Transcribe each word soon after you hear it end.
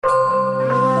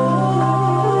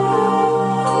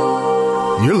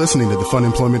You're listening to the Fun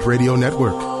Employment Radio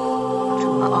Network. The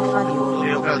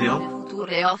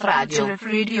future of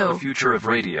radio. The future of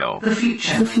radio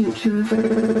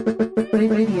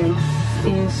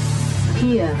is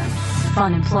here.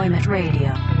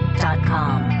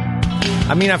 FunemploymentRadio.com.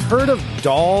 I mean, I've heard of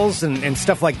dolls and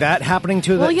stuff like that happening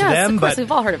to, well, yes, to them. Of course, but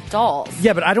we've all heard of dolls.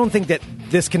 Yeah, but I don't think that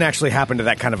this can actually happen to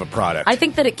that kind of a product. I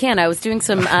think that it can. I was doing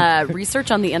some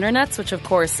research on the internet, which, of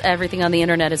course, everything on the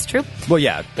internet is true. Well,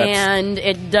 yeah. And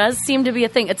it does seem to be a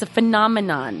thing. It's a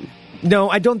phenomenon. No,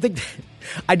 I don't think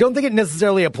it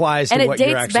necessarily applies to what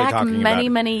you're actually talking about. And it dates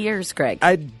back many years, Greg.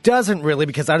 It doesn't really,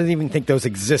 because I don't even think those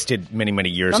existed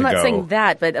many years ago. I'm not saying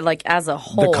that, but like as a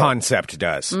whole. The concept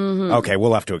does. Mm-hmm. Okay,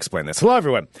 we'll have to explain this. Hello,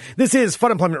 everyone. This is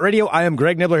Fun Employment Radio. I am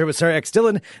Greg Nibbler here with Sarah X.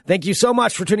 Dillon. Thank you so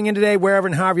much for tuning in today, wherever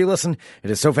and however you listen. It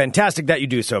is so fantastic that you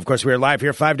do so. Of course, we are live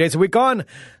here 5 days a week on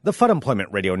the Fun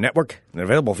Employment Radio Network, and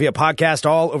available via podcast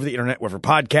all over the internet, wherever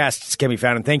podcasts can be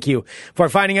found. And thank you for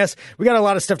finding us. We got a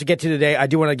lot of stuff to get to today. I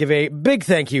do want to give a big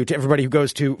thank you to everybody who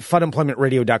goes to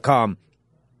funemploymentradio.com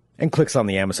and clicks on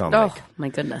the Amazon link. Oh, my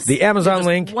goodness. The Amazon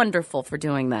link wonderful for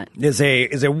doing that. Is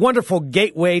a wonderful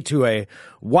gateway to a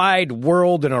wide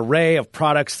world and array of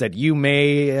products that you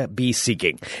may be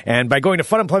seeking. And by going to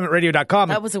funemploymentradio.com.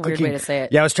 That was a weird way to say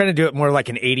it. Yeah, I was trying to do it more like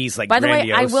an 80s, like By the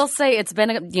grandiose. way, I will say it's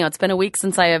been a week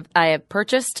since I have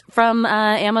purchased from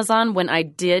Amazon. When I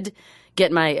did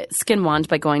get my skin wand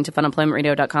by going to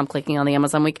funemploymentradio.com, clicking on the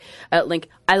Amazon link.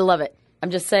 I love it. I'm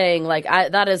just saying, I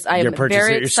am very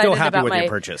excited. You're still happy about with your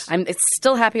purchase. I'm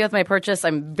still happy with my purchase.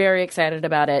 I'm very excited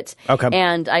about it. Okay.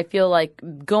 And I feel like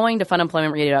going to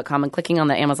funemploymentradio.com and clicking on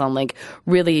the Amazon link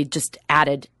really just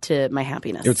added to my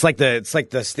happiness. It's like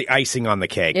the icing on the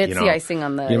cake. It's the icing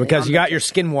on the because you got your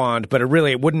skin wand, but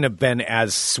it wouldn't have been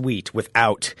as sweet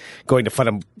without going to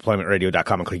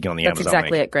funemploymentradio.com and clicking on the That's Amazon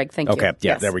exactly link. it, Greg. Thank you. Okay,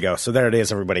 yeah, yes. There we go. So there it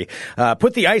is, everybody.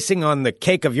 Put the icing on the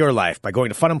cake of your life by going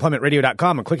to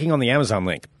funemploymentradio.com and clicking on the Amazon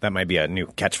link. That might be a new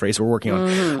catchphrase we're working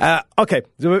on. Okay,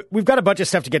 so we've got a bunch of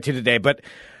stuff to get to today, but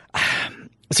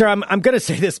Sarah, I'm going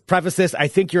to preface this. I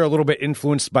think you're a little bit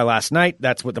influenced by last night.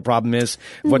 That's what the problem is,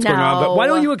 what's going on. But why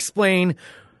don't you explain,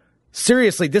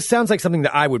 seriously, this sounds like something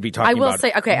that I would be talking about.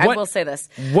 I will say this.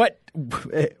 What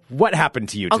happened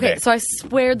to you today? Okay, so I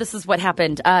swear this is what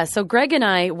happened. So Greg and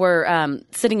I were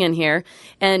sitting in here,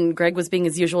 and Greg was being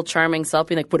his usual charming self,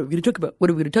 being like, what are we going to talk about? What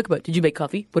are we going to talk about? Did you make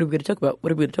coffee? What are we going to talk about?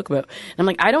 What are we going to talk about? And I'm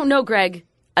like, I don't know, Greg.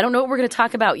 I don't know what we're going to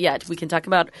talk about yet. We can talk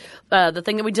about the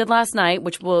thing that we did last night,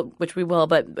 which we will,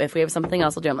 but if we have something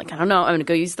else, we'll do. I'm like, I don't know. I'm going to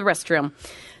go use the restroom.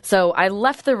 So I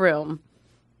left the room,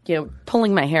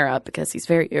 pulling my hair up because he's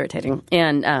very irritating.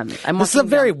 And this is a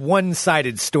very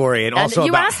one-sided story, and also you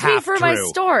about asked half me for true. my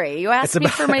story. You asked me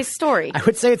for my story. I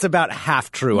would say it's about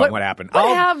half true on what happened.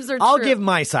 What halves are I'll true? give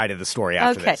my side of the story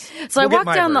after this. So I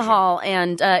walked down the hall,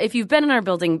 and if you've been in our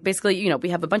building, basically, we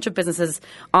have a bunch of businesses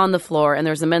on the floor, and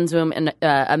there's a men's room and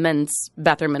a men's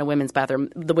bathroom and a women's bathroom.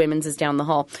 The women's is down the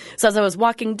hall. So as I was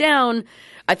walking down,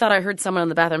 I thought I heard someone in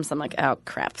the bathroom, so I'm like, oh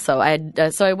crap. So I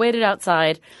waited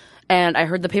outside. And I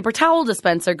heard the paper towel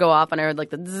dispenser go off, and I heard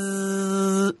the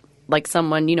zzz, like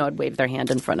someone, had waved their hand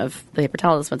in front of the paper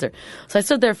towel dispenser. So I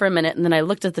stood there for a minute, and then I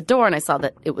looked at the door, and I saw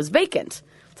that it was vacant.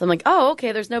 So I'm like, oh,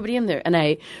 okay, there's nobody in there. And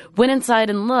I went inside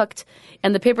and looked,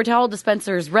 and the paper towel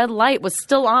dispenser's red light was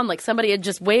still on, like somebody had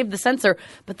just waved the sensor,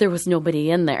 but there was nobody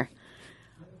in there.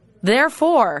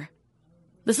 Therefore,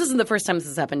 this isn't the first time this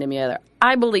has happened to me either.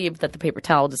 I believe that the paper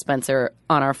towel dispenser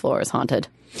on our floor is haunted.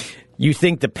 You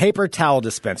think the paper towel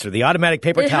dispenser, the automatic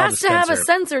paper towel dispenser, it has to have a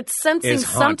sensor. It's sensing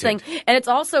something. And it's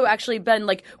also actually been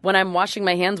when I'm washing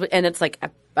my hands, and it's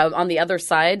on the other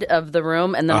side of the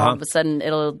room, and then all of a sudden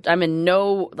I'm in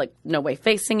no way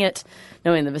facing it,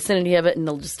 no in the vicinity of it, and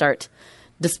it'll just start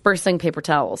dispersing paper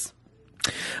towels.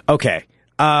 Okay.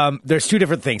 There's two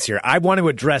different things here. I want to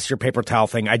address your paper towel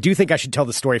thing. I do think I should tell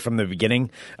the story from the beginning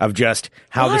of just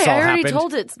how this all happened. I already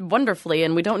told it wonderfully,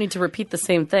 and we don't need to repeat the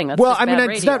same thing. That's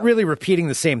it's not really repeating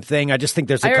the same thing. I just think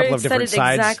there's a couple of different sides. I already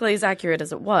said it exactly as accurate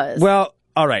as it was. Well,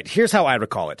 all right. Here's how I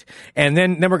recall it. And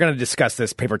then we're going to discuss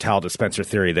this paper towel dispenser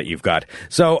theory that you've got.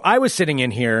 So I was sitting in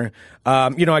here.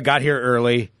 I got here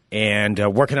early and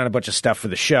working on a bunch of stuff for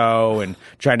the show and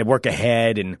trying to work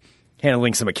ahead and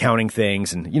handling some accounting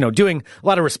things and, doing a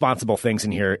lot of responsible things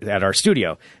in here at our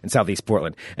studio in Southeast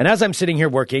Portland. And as I'm sitting here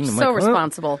working, I'm like,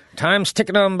 responsible. Time's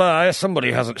ticking on by.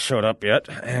 Somebody hasn't showed up yet.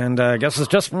 And I guess it's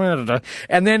just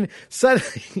and then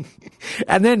suddenly,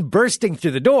 and then bursting through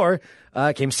the door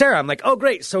came Sarah. I'm like, oh,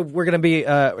 great. So we're going to be,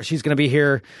 she's going to be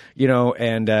here,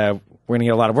 and we're going to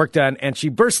get a lot of work done. And she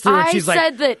burst through and she's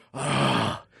like,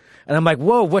 oh. And I'm like,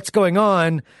 whoa, what's going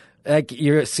on?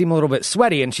 You seem a little bit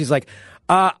sweaty. And she's like,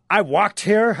 I walked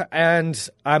here, and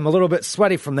I'm a little bit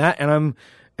sweaty from that, and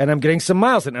I'm getting some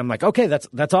miles, and I'm like, okay,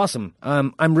 that's awesome.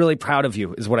 I'm really proud of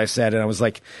you, is what I said, and I was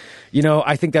like,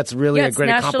 I think that's really a great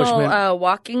accomplishment. National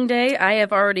Walking Day. I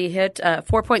have already hit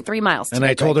 4.3 miles. And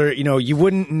I told her, you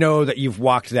wouldn't know that you've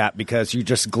walked that because you're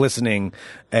just glistening,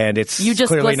 and it's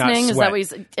clearly not sweat. Is that what you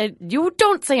said? You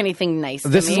don't say anything nice.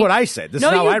 This is what I said. This is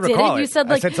how I recall it. You said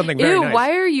I said something very nice.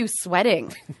 Why are you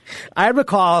sweating? I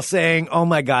recall saying, "Oh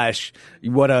my gosh,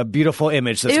 what a beautiful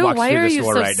image this walks through the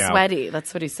store right now." Why are you so sweaty?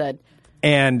 That's what he said.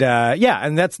 And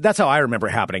and that's how I remember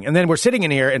it happening. And then we're sitting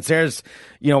in here, and Sarah's,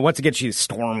 once again, she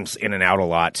storms in and out a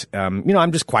lot.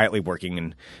 I'm just quietly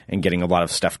working and getting a lot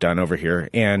of stuff done over here.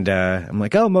 And I'm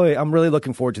like, oh, boy, I'm really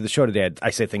looking forward to the show today.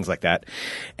 I say things like that.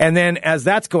 And then as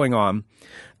that's going on,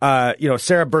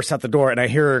 Sarah bursts out the door, and I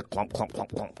hear her clump, clump,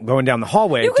 clump, clump, going down the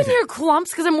hallway. You can hear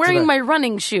clumps because I'm wearing my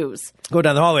running shoes. Go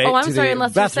down the hallway. Oh, I'm sorry,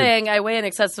 unless you're saying I weigh an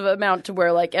excessive amount to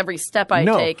where, every step I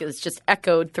take is just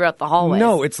echoed throughout the hallway.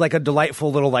 No, it's like a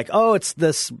delightful little, it's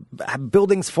this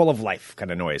building's full of life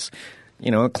kind of noise.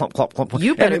 Clump, clump, clump.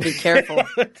 You better be careful.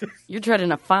 You're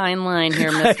treading a fine line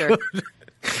here, mister.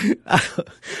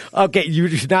 Okay, you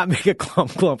do not make a clump,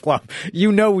 clump, clump.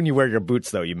 When you wear your boots,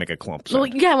 though, you make a clump sound.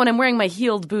 Well, yeah, when I'm wearing my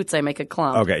heeled boots, I make a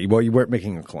clump. Okay, well, you weren't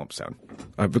making a clump sound.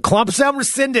 Clump sound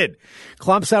rescinded.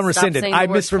 Clump sound rescinded. I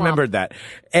misremembered that.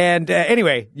 And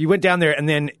anyway, you went down there, and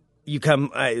then you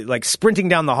come sprinting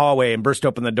down the hallway and burst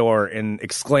open the door and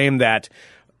exclaim that,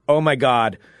 oh my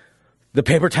God, the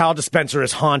paper towel dispenser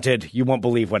is haunted. You won't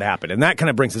believe what happened. And that kind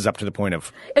of brings us up to the point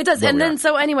of... It does. And then,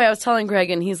 so anyway, I was telling Greg,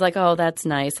 and he's like, oh, that's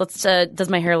nice. Does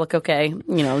my hair look okay?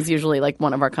 It's usually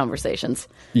one of our conversations.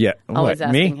 Yeah. Always what,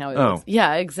 asking me? how he looks.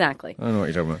 Yeah, exactly. I don't know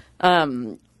what you're talking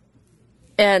about.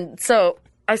 And so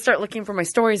I start looking for my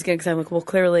stories again because I'm like, well,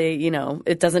 clearly,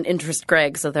 it doesn't interest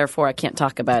Greg, so therefore I can't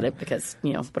talk about it because,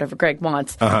 whatever Greg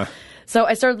wants. Uh-huh. So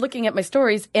I started looking at my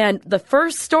stories, and the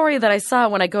first story that I saw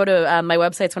when I go to my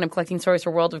websites when I'm collecting stories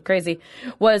for World of Crazy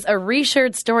was a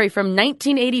reshared story from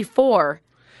 1984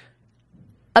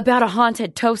 about a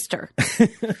haunted toaster.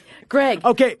 Greg,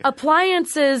 okay.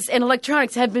 Appliances and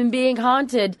electronics have been being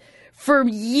haunted for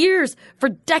years, for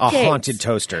decades. A haunted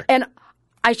toaster. And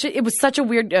it was such a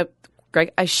weird...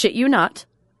 Greg, I shit you not.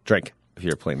 Drink, if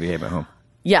you're playing the game at home.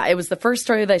 Yeah, it was the first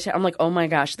story that I'm like, oh my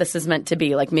gosh, this is meant to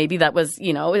be. Maybe that was,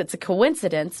 it's a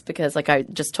coincidence because I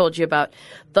just told you about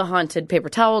the haunted paper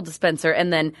towel dispenser,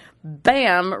 and then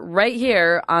bam, right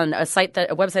here on a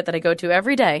website that I go to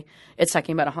every day, it's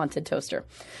talking about a haunted toaster.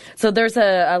 So there's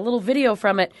a little video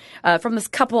from it, from this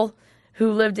couple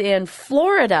who lived in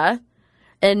Florida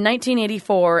in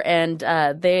 1984, and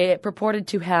they purported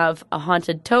to have a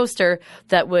haunted toaster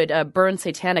that would burn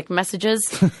satanic messages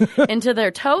into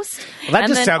their toast. Well, that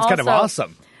just sounds kind of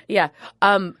awesome. Yeah.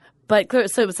 But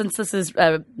so since this is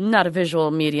not a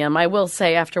visual medium, I will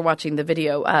say after watching the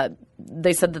video,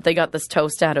 they said that they got this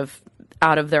toast out of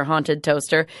their haunted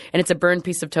toaster, and it's a burned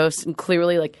piece of toast, and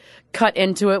clearly cut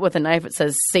into it with a knife. It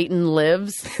says "Satan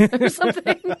lives" or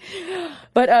something.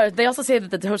 But they also say that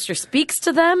the toaster speaks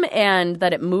to them and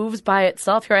that it moves by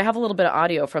itself. Here, I have a little bit of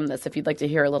audio from this if you'd like to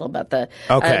hear a little about the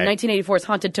 1984's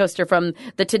haunted toaster from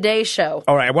the Today Show.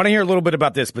 All right, I want to hear a little bit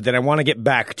about this, but then I want to get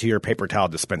back to your paper towel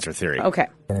dispenser theory. Okay.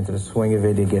 And into the swing of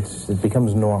it, it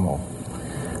becomes normal.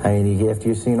 After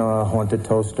you've seen a haunted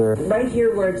toaster. Right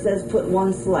here where it says put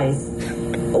one slice,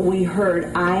 we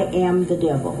heard, I am the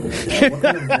devil. What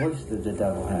kind of voice did the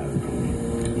devil have?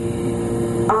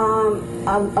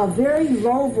 A very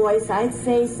low voice, I'd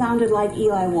say, sounded like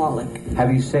Eli Wallach.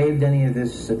 Have you saved any of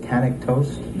this satanic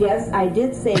toast? Yes, I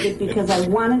did save it because I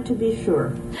wanted to be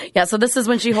sure. Yeah, so this is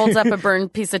when she holds up a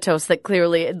burned piece of toast that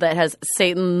clearly that has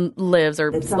Satan lives, or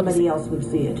that somebody else would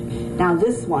see it. Now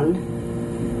this one,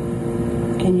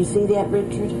 can you see that,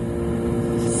 Richard?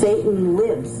 Satan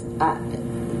lives.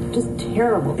 Just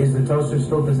terrible. Is the toaster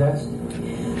still possessed?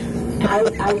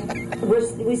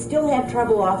 We still have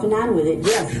trouble off and on with it,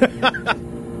 yes.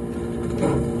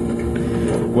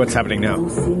 What's happening now?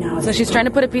 So she's trying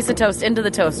to put a piece of toast into the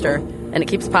toaster, and it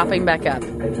keeps popping back up.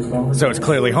 So it's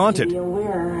clearly haunted. All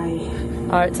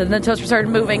right, so then the toaster started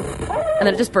moving, and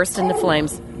then it just burst into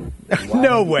flames.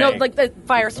 No way. No, the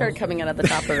fire started coming out at the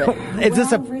top of it.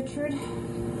 Richard,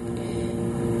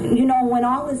 when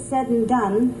all is said and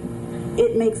done,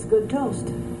 it makes good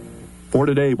toast. For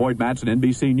today, Boyd Matson,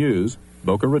 NBC News,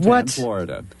 Boca Raton,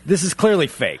 Florida. This is clearly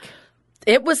fake.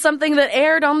 It was something that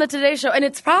aired on the Today Show, and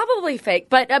it's probably fake.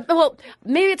 But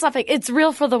maybe it's not fake. It's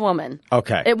real for the woman.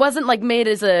 Okay. It wasn't made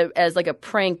as a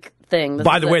prank thing.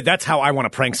 By the way, that's how I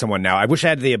want to prank someone now. I wish I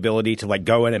had the ability to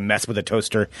go in and mess with a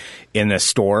toaster in a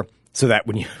store So that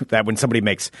when somebody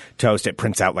makes toast, it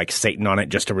prints out like Satan on it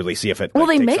just to really see if it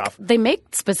takes off. They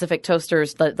make specific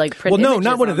toasters that like print. Well, no, images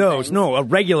not one of those. things. No, a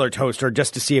regular toaster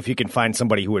just to see if you can find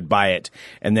somebody who would buy it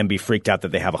and then be freaked out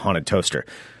that they have a haunted toaster.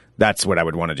 That's what I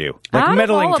would want to do. Like Out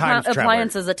meddling of all time traveler.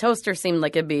 appliances, a toaster seemed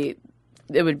like it would be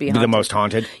haunted. The most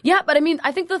haunted. Yeah, but I mean,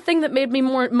 I think the thing that made me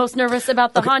most nervous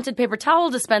about the haunted paper towel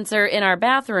dispenser in our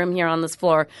bathroom here on this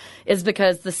floor is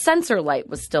because the sensor light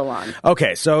was still on.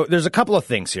 Okay, so there's a couple of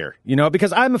things here,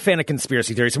 because I'm a fan of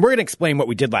conspiracy theories, and we're going to explain what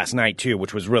we did last night, too,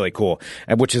 which was really cool,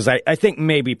 and which is, I think,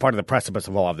 maybe part of the precipice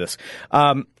of all of this.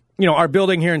 Our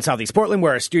building here in Southeast Portland,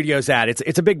 where our studio's at,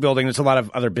 it's a big building. There's a lot of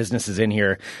other businesses in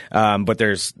here, but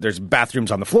there's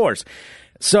bathrooms on the floors.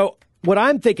 So what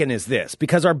I'm thinking is this,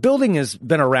 because our building has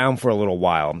been around for a little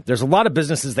while, there's a lot of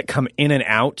businesses that come in and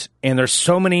out, and there's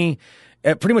so many,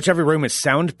 pretty much every room is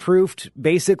soundproofed,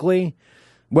 basically.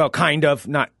 Well, kind of,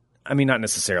 not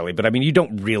necessarily, but you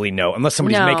don't really know unless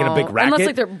somebody's making a big racket.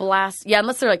 Unless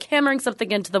unless they're like hammering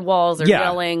something into the walls or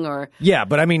yelling or. Yeah,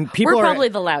 but people we're are probably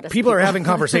the loudest. People are having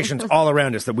conversations all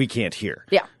around us that we can't hear.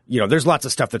 Yeah. There's lots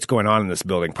of stuff that's going on in this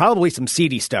building. Probably some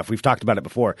seedy stuff. We've talked about it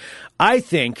before. I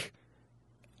think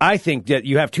that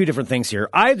you have two different things here.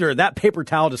 Either that paper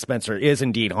towel dispenser is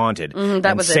indeed haunted.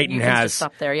 That was Satan it. You can just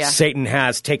stop there, yeah. Satan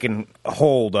has taken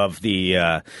hold of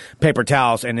the paper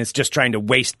towels and is just trying to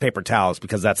waste paper towels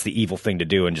because that's the evil thing to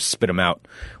do and just spit them out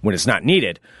when it's not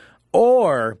needed.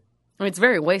 Or it's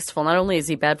very wasteful. Not only is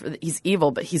he he's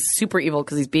evil, but he's super evil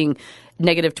because he's being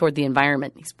negative toward the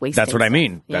environment. He's wasting. That's what I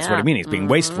mean. That's what I mean. He's being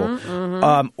wasteful.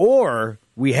 Or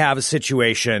we have a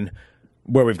situation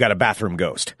where we've got a bathroom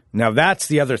ghost. Now, that's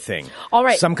the other thing. All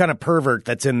right. Some kind of pervert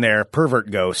that's in there,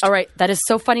 pervert ghost. All right. That is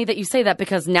so funny that you say that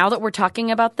because now that we're talking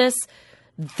about this,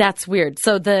 that's weird.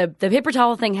 So the paper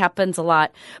towel thing happens a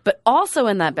lot, but also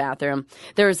in that bathroom,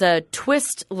 there's a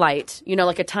twist light,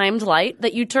 like a timed light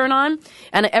that you turn on.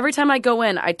 And every time I go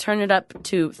in, I turn it up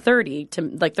to 30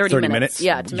 minutes.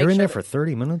 Yeah. You're in there for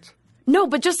 30 minutes? No,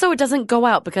 but just so it doesn't go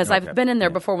out because I've been in there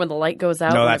before when the light goes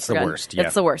out. No, that's the worst. Yeah.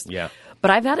 That's the worst. Yeah. But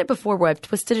I've had it before where I've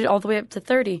twisted it all the way up to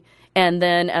 30. And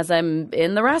then as I'm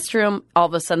in the restroom, all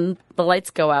of a sudden the lights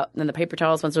go out. And then the paper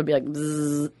towels ones would be like,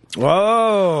 bzzz.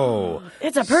 Whoa.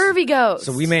 It's a pervy ghost.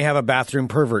 So we may have a bathroom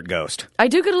pervert ghost. I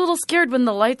do get a little scared when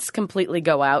the lights completely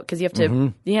go out because you have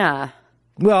to, yeah.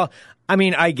 Well,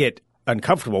 I get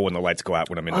uncomfortable when the lights go out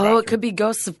when I'm in the bathroom. Oh, it could be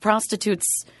ghosts of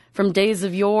prostitutes from days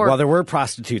of yore. Well, there were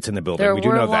prostitutes in the building. We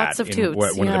do know lots that of toots,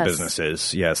 one of the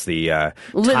businesses. Yes, the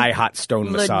Thai hot stone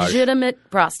massage. Legitimate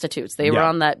prostitutes. They were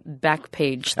on that back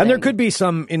page thing. And there could be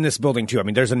some in this building, too.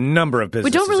 There's a number of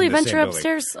businesses. We don't really in the venture same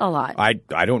upstairs a lot.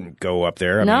 I don't go up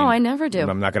there. I never do.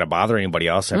 I'm not going to bother anybody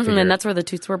else. And that's where the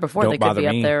toots were before. They could be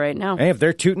up there right now. Hey, if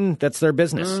they're tooting, that's their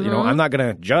business. I'm not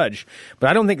going to judge. But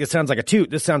I don't think this sounds like a toot.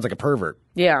 This sounds like a pervert.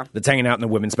 Yeah. That's hanging out in the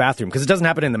women's bathroom. Because it doesn't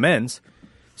happen in the men's.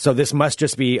 So this must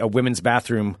just be a women's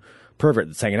bathroom pervert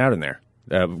that's hanging out in there.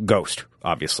 Ghost,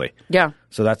 obviously. Yeah.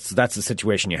 So that's the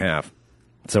situation you have.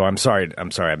 So I'm sorry.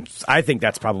 I think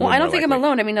that's probably. Well, I don't think I'm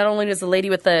alone. Not only does the lady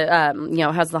with the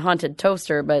has the haunted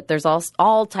toaster, but there's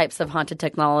all types of haunted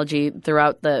technology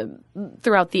throughout the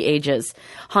ages.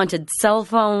 Haunted cell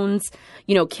phones,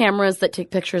 cameras that take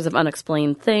pictures of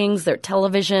unexplained things. Their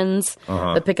televisions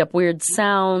that pick up weird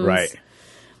sounds. Right.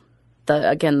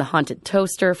 The haunted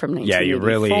toaster from 1984. Yeah, you're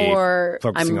really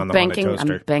focusing on the haunted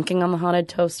toaster. I'm banking on the haunted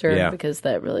toaster because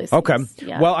that really seems, okay.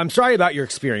 Yeah. Well, I'm sorry about your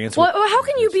experience. Well, how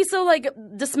can you be so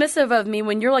dismissive of me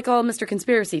when you're all Mr.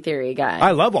 Conspiracy Theory guy?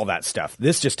 I love all that stuff.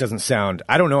 This just doesn't sound.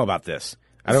 I don't know about this.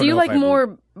 I don't so you know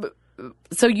more.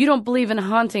 So you don't believe in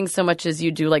haunting so much as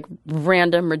you do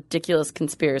random, ridiculous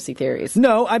conspiracy theories?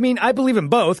 No, I believe in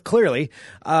both, clearly.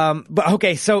 But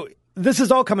okay, so. This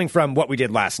is all coming from what we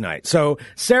did last night. So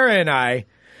Sarah and I,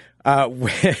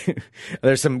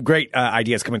 there's some great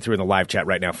ideas coming through in the live chat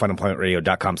right now,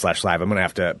 funemploymentradio.com/live. I'm going to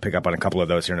have to pick up on a couple of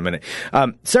those here in a minute.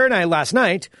 Sarah and I last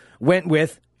night went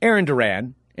with Aaron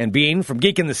Duran and Bean from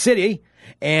Geek in the City,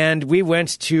 and we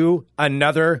went to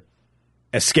another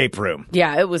escape room.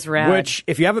 Yeah, it was rad. Which,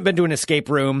 if you haven't been to an escape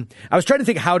room, I was trying to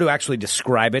think how to actually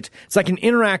describe it. It's like an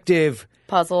interactive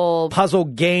puzzle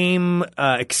game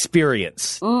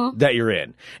experience that you're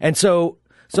in. And so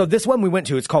this one we went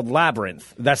to, it's called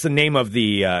Labyrinth. That's the name of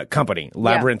the company,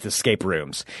 Labyrinth Escape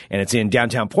Rooms. And it's in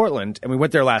downtown Portland. And we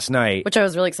went there last night. Which I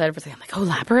was really excited for. I'm like,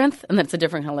 Labyrinth? And then it's a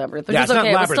different kind of Labyrinth. Yeah, it's not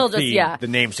Labyrinth. The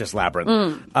name's just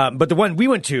Labyrinth. But the one we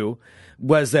went to,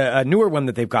 was a newer one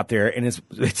that they've got there, and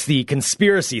it's the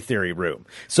conspiracy theory room.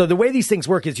 So the way these things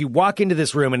work is you walk into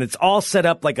this room, and it's all set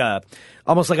up like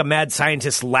almost like a mad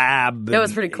scientist lab. That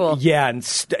was pretty cool. Yeah, and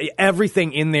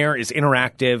everything in there is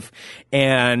interactive,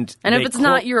 and if it's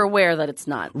not, you're aware that it's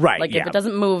not. Right. Like if it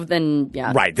doesn't move, then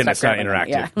right, then it's not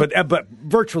interactive. Yeah. But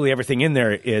virtually everything in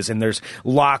there is, and there's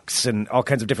locks and all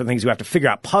kinds of different things. You have to figure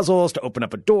out puzzles to open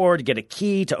up a door, to get a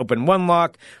key, to open one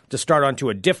lock, to start onto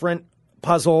a different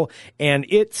puzzle, and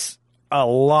it's a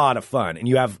lot of fun, and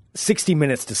you have 60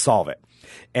 minutes to solve it.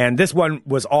 And this one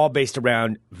was all based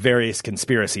around various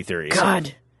conspiracy theories.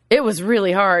 God, it was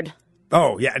really hard.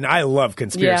 Oh, yeah, and I love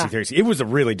conspiracy theories. It was a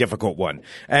really difficult one.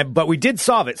 But we did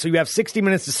solve it, so you have 60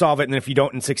 minutes to solve it, and if you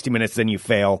don't in 60 minutes, then you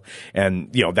fail,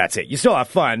 and, that's it. You still have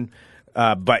fun,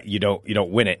 but you don't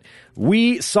win it.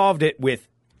 We solved it with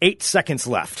 8 seconds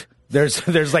left.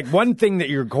 There's like one thing that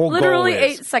your whole literally goal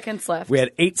is. 8 seconds left. We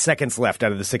had 8 seconds left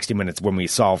out of the 60 minutes when we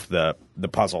solved the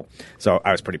puzzle. So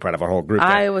I was pretty proud of our whole group.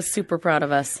 I was super proud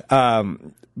of us.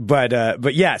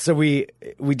 But yeah, so we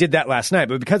did that last night.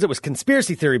 But because it was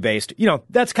conspiracy theory based,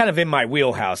 that's kind of in my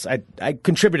wheelhouse. I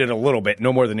contributed a little bit,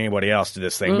 no more than anybody else to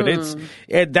this thing. But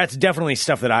that's definitely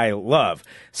stuff that I love.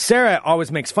 Sarah always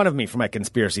makes fun of me for my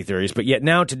conspiracy theories, but yet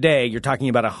now today you're talking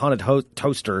about a haunted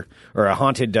toaster or a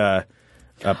haunted paper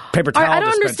towel dispenser. I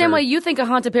don't understand why you think a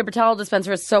haunted paper towel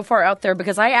dispenser is so far out there,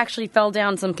 because I actually fell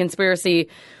down some conspiracy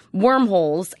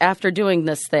wormholes after doing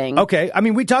this thing. Okay. I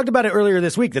mean, we talked about it earlier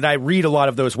this week that I read a lot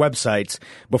of those websites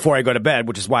before I go to bed,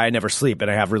 which is why I never sleep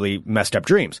and I have really messed up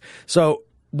dreams. So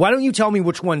why don't you tell me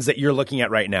which ones that you're looking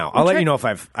at right now? I'll let you know if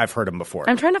I've heard them before.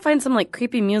 I'm trying to find some like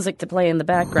creepy music to play in the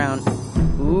background.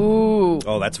 Ooh.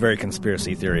 Oh, that's very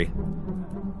conspiracy theory.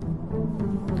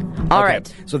 All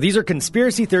right. So these are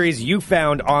conspiracy theories you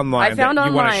found online that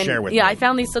you want to share with me. Yeah, I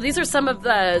found these. So these are some of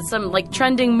some like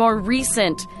trending, more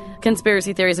recent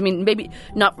conspiracy theories. I mean, maybe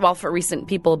not for recent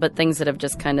people, but things that have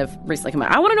just kind of recently come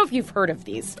out. I want to know if you've heard of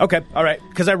these. Okay. All right.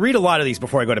 Because I read a lot of these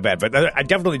before I go to bed, but I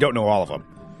definitely don't know all of them.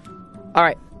 All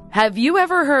right. Have you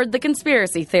ever heard the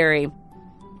conspiracy theory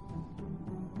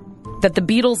that the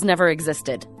Beatles never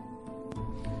existed?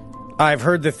 I've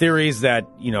heard the theories that,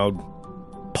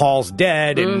 Paul's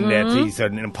dead and that he's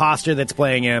an imposter that's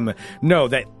playing him. No,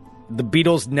 that the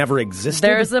Beatles never existed?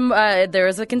 There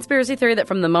is a conspiracy theory that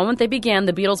from the moment they began,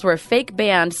 the Beatles were a fake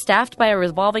band staffed by a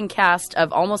revolving cast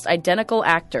of almost identical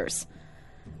actors.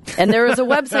 And there is a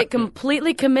website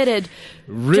completely committed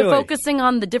to focusing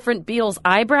on the different Beatles'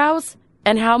 eyebrows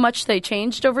and how much they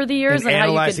changed over the years, and how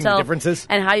you could tell the differences,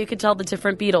 and how you could tell the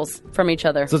different Beatles from each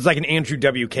other. So it's like an Andrew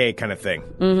WK kind of thing,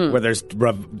 where there's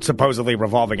supposedly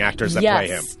revolving actors that play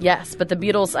him. Yes, but the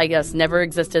Beatles, I guess, never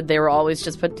existed. They were always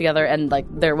just put together, and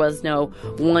there was no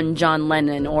one John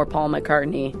Lennon or Paul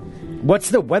McCartney. What's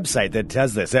the website that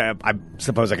has this? I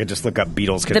suppose I could just look up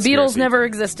Beatles conspiracy.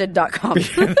 TheBeatlesNeverExisted.com.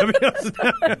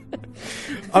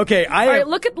 Okay, all right,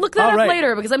 look that up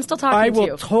later, because I'm still talking to you.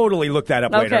 I will totally look that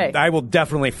up later. I will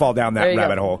definitely fall down that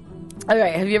rabbit hole. All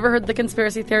right, have you ever heard the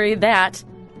conspiracy theory that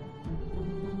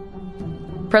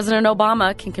President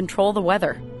Obama can control the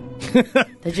weather?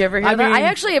 Did you ever hear that? I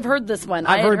actually have heard this one.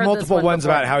 I've heard multiple ones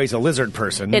about how he's a lizard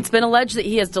person. It's been alleged that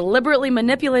he has deliberately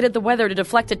manipulated the weather to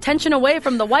deflect attention away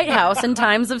from the White House in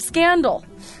times of scandal.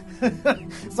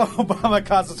 So Obama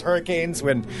causes hurricanes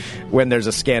when there's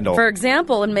a scandal. For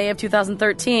example, in May of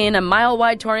 2013, a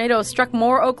mile-wide tornado struck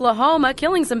Moore, Oklahoma,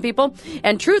 killing some people,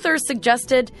 and truthers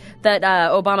suggested that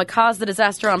Obama caused the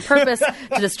disaster on purpose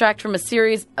to distract from a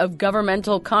series of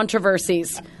governmental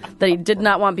controversies that he did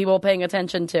not want people paying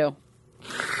attention to.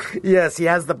 Yes, he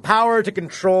has the power to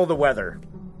control the weather.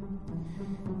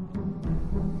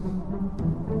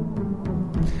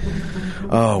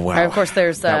 Oh, wow. And of course,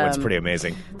 there's... that one's pretty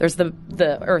amazing. There's the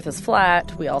Earth is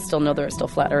flat. We all still know there are still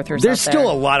flat earthers There's out there.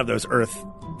 still a lot of those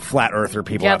flat earther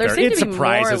people out there. It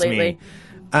surprises me.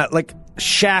 Like,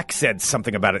 Shaq said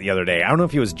something about it the other day. I don't know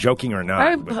if he was joking or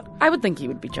not. I would think he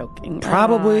would be joking.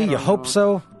 Probably. You hope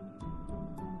so?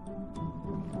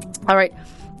 All right.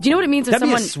 Do you know what it means if That'd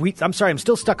someone... be a sweet... I'm sorry, I'm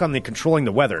still stuck on the controlling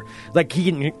the weather. Like, he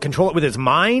can control it with his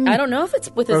mind? I don't know if it's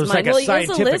with his mind. Like he is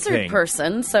a lizard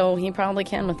person, so he probably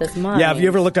can with his mind. Yeah, have you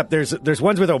ever looked up... There's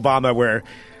ones with Obama where...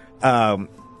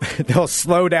 they'll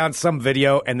slow down some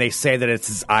video and they say that it's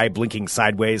his eye blinking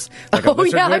sideways. Like a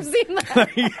lizard would. I've seen that.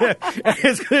 And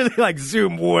it's clearly like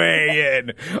zoom way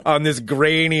in on this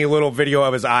grainy little video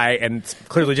of his eye, and it's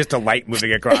clearly just a light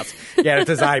moving across. Yeah, it's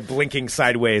his eye blinking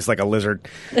sideways like a lizard.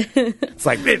 It's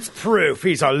like, it's proof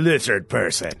he's a lizard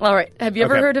person. All right. Have you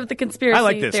ever heard of the conspiracy theory? I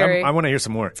like this. I want to hear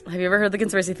some more. Have you ever heard the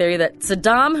conspiracy theory that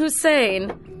Saddam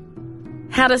Hussein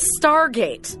had a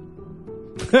Stargate?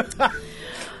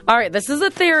 All right, this is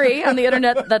a theory on the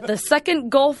internet that the Second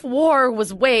Gulf War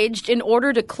was waged in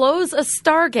order to close a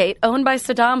Stargate owned by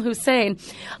Saddam Hussein,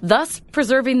 thus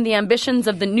preserving the ambitions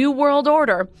of the New World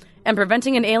Order and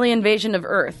preventing an alien invasion of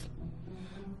Earth.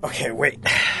 Okay, wait.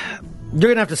 You're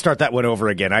going to have to start that one over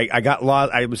again. I got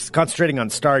lost. I was concentrating on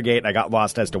Stargate, and I got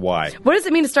lost as to why. What does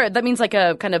it mean to start? That means like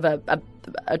a kind of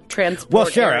a transport Well,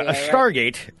 sure. area, A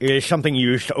Stargate is something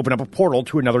used to open up a portal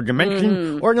to another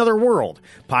dimension or another world.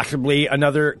 Possibly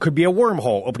could be a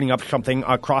wormhole opening up something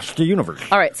across the universe.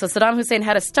 All right, so Saddam Hussein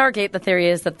had a Stargate. The theory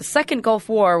is that the Second Gulf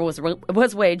War was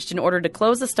waged in order to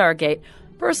close a Stargate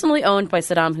personally owned by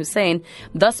Saddam Hussein,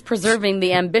 thus preserving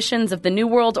the ambitions of the New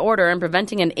World Order and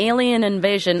preventing an alien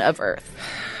invasion of Earth.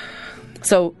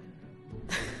 So,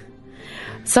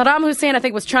 Saddam Hussein, I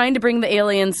think, was trying to bring the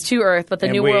aliens to Earth, but the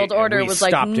New World Order was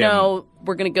like, no,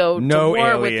 we're going to go to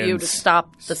war with you to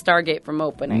stop the Stargate from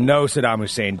opening. No, Saddam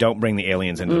Hussein, don't bring the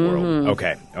aliens into the world.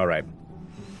 Okay, all right.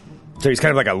 So he's kind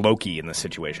of like a Loki in this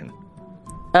situation.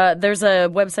 There's a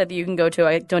website that you can go to.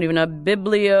 I don't even know.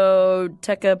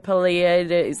 Biblioteca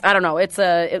Pleiades. I don't know.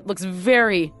 It looks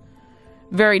very,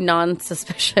 very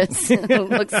non-suspicious. It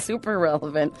looks super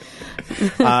relevant.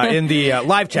 In the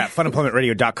live chat,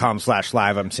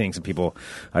 funemploymentradio.com/live, I'm seeing some people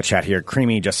chat here.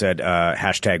 Creamy just said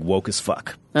hashtag woke as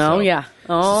fuck. Oh, yeah.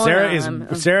 Oh,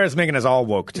 Sarah's making us all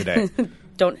woke today.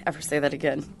 Don't ever say that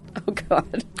again. Oh, God.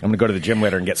 I'm going to go to the gym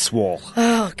later and get swole.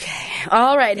 Okay.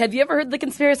 All right. Have you ever heard the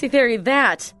conspiracy theory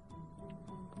that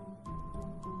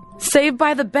Saved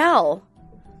by the Bell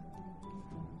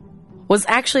was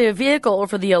actually a vehicle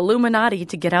for the Illuminati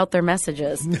to get out their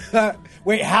messages?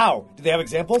 Wait, how? Do they have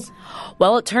examples?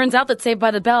 Well, it turns out that Saved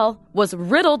by the Bell was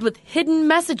riddled with hidden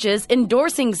messages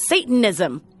endorsing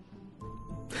Satanism.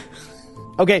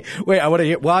 Okay, wait, I want to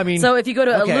hear. Well, I mean. So if you go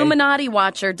to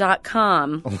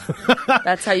IlluminatiWatcher.com,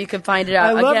 that's how you can find it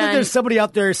out. I love that there's somebody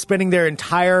out there spending their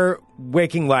entire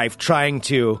waking life trying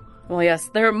to. Well, yes,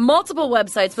 there are multiple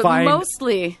websites, but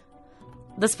mostly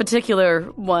this particular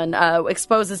one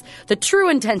exposes the true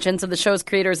intentions of the show's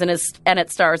creators and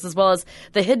its stars, as well as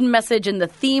the hidden message and the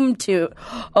theme to.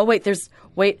 Oh, wait,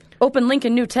 open link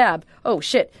in new tab. Oh,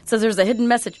 shit. It says there's a hidden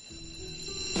message.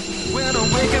 When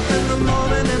I wake up in the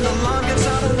morning and the alarm gets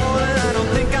out of warning, I don't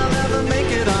think I'll ever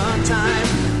make it on time.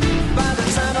 By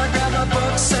the time I grab my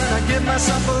books and I give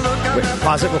myself a look, Wait,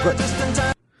 pause it real quick.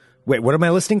 Wait, what am I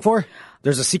listening for?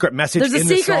 There's a secret message in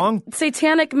the song?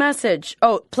 Satanic message.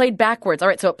 Oh, played backwards. All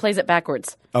right, so it plays it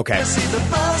backwards. Okay.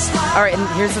 All right, and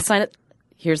here's the sign. It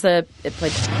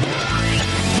played.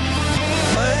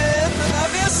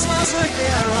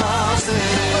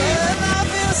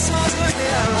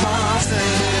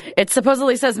 It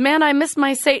supposedly says, "Man, I miss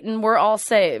my Satan. We're all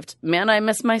saved. Man, I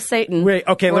miss my Satan." Wait,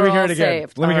 okay, let me hear it again.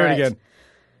 Let me hear it again.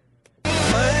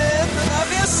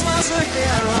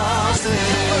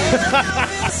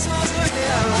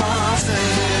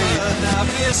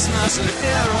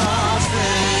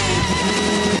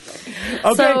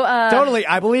 Okay, so, totally.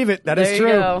 I believe it. That is true.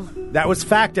 Go. That was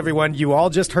fact, everyone. You all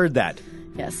just heard that.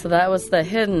 Yes, so that was the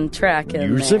hidden track in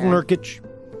Use there. Nurkic.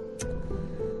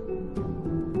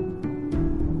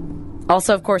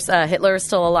 Also, of course, Hitler is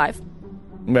still alive.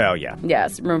 Well, yeah.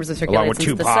 Yes, rumors are circulating along with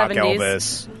since Tupac, the 70s.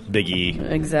 Elvis,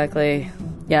 Biggie. Exactly.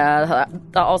 Yeah.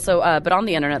 Also, but on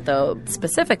the internet, though,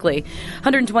 specifically,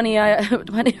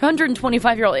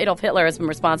 125-year-old Adolf Hitler has been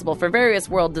responsible for various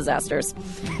world disasters.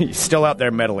 He's still out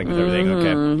there meddling with everything.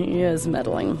 Okay. He is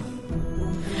meddling.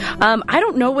 I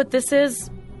don't know what this is.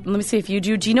 Let me see if you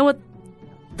do. Do you know what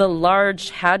the Large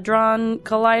Hadron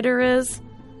Collider is?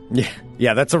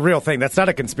 Yeah, that's a real thing. That's not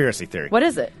a conspiracy theory. What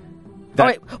is it?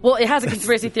 Well, it has a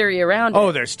conspiracy theory around it.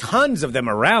 Oh, there's tons of them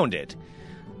around it.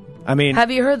 I mean, have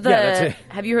you heard the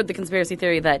conspiracy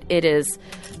theory that it is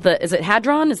is it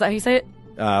Hadron? Is that how you say it?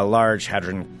 Large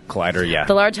Hadron Collider, yeah.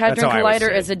 The Large Hadron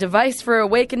Collider is a device for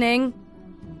awakening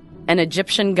an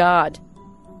Egyptian god.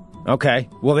 Okay.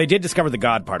 Well, they did discover the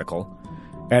God particle.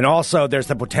 And also, there's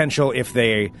the potential if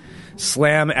they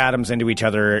slam atoms into each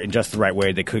other in just the right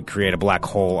way, they could create a black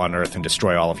hole on Earth and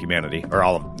destroy all of humanity. Or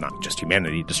not just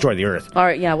humanity, destroy the Earth. All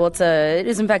right, yeah, well, it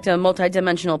is in fact a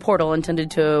multi-dimensional portal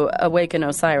intended to awaken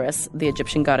Osiris, the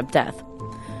Egyptian god of death.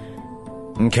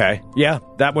 Okay, yeah,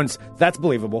 that's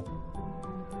believable.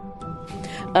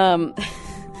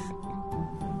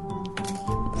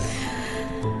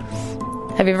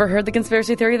 Have you ever heard the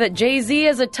conspiracy theory that Jay-Z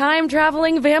is a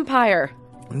time-traveling vampire?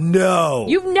 No.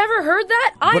 You've never heard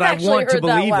that? But I want to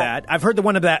believe that. I've heard the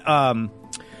one of that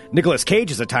Nicolas Cage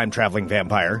is a time-traveling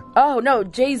vampire. Oh, no,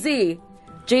 Jay-Z.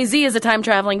 Jay-Z is a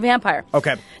time-traveling vampire.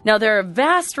 Okay. Now, there are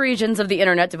vast regions of the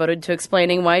internet devoted to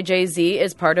explaining why Jay-Z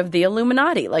is part of the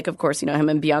Illuminati. Like, of course, him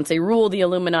and Beyonce rule the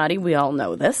Illuminati. We all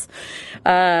know this.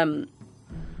 Hadron.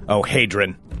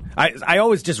 I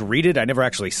always just read it. I never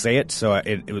actually say it, so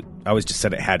I always just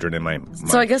said it Hadron in my mind.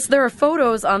 So I guess there are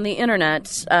photos on the internet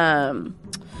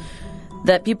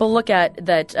that people look at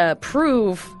that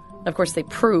prove, of course they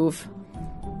prove,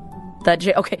 that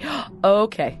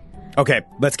Okay,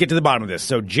 let's get to the bottom of this.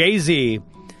 So Jay-Z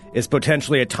is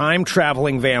potentially a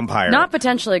time-traveling vampire. Not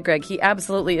potentially, Greg. He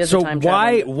absolutely is a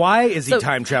time-traveling. So why is he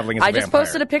time-traveling as a vampire? I just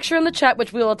posted a picture in the chat,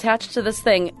 which we will attach to this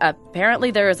thing.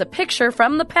 Apparently there is a picture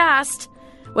from the past,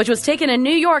 which was taken in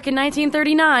New York in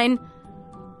 1939,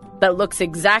 that looks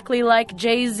exactly like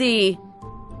Jay-Z.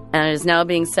 And it is now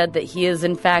being said that he is,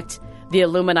 in fact, the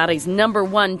Illuminati's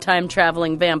 #1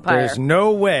 time-traveling vampire. There's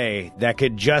no way that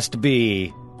could just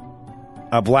be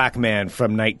a black man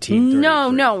from 1933.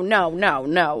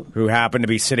 No. Who happened to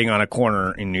be sitting on a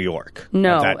corner in New York.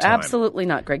 No, at that time. absolutely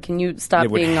not, Greg. Can you stop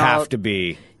being all... It would have to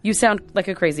be... You sound like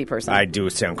a crazy person. I do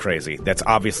sound crazy. That's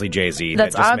obviously Jay-Z.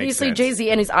 That's that obviously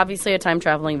Jay-Z, and he's obviously a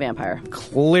time-traveling vampire.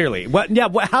 Clearly.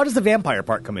 How does the vampire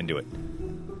part come into it?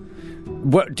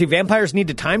 Do vampires need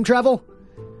to time travel?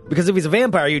 Because if he's a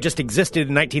vampire, you just existed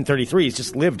in 1933. He's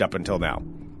just lived up until now.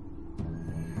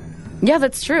 Yeah,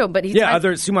 that's true. But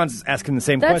Suman's asking the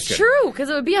same question. That's true, because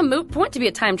it would be a moot point to be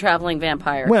a time-traveling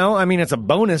vampire. Well, I mean, it's a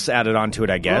bonus added onto it,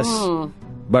 I guess.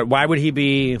 But why would he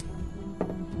be...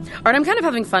 All right, I'm kind of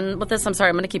having fun with this. I'm sorry,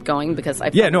 I'm going to keep going because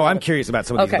I'm curious about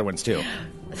some of these other ones too.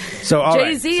 So,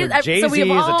 Jay-Z is a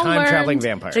time-traveling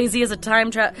vampire. Jay-Z is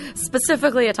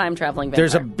specifically a time-traveling vampire.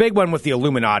 There's a big one with the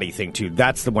Illuminati thing too.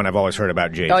 That's the one I've always heard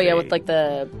about Jay-Z. Oh yeah, with like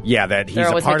the... Yeah, that he's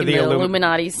a part of the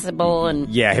Illuminati symbol and...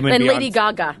 Yeah, him and Lady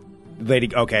Gaga. Lady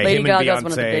Gaga and Beyonce, one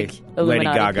of the big Illuminati Lady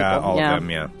Gaga, people. all of them,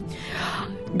 yeah.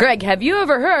 Greg, have you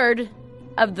ever heard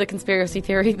of the conspiracy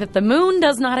theory that the moon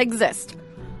does not exist?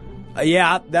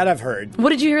 Yeah, that I've heard. What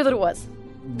did you hear that it was?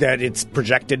 That it's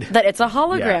projected. That it's a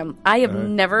hologram. Yeah. I have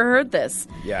never heard this.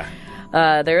 Yeah.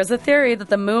 There is a theory that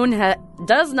the moon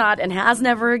does not and has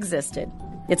never existed.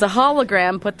 It's a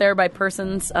hologram put there by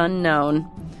persons unknown.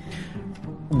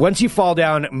 Once you fall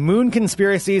down, moon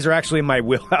conspiracies are actually in my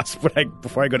wheelhouse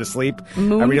before I go to sleep. I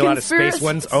read a lot of space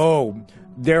ones. Oh,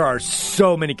 there are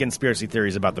so many conspiracy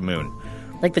theories about the moon.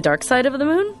 Like the dark side of the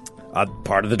moon?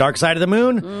 Part of the dark side of the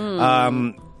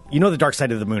moon. You know the Dark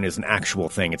Side of the Moon is an actual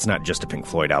thing. It's not just a Pink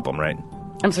Floyd album, right?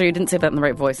 I'm sorry, you didn't say that in the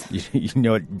right voice. You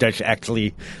know,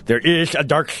 there is a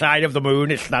Dark Side of the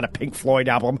Moon. It's not a Pink Floyd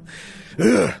album.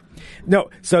 Ugh. No,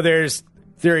 so there's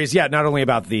theories, not only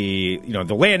about the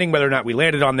landing, whether or not we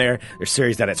landed on there. There's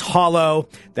theories that it's hollow,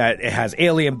 that it has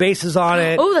alien bases on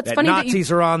it. Oh, that's funny.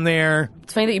 Nazis are on there.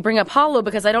 It's funny that you bring up hollow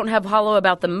because I don't have hollow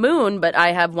about the moon, but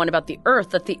I have one about the Earth,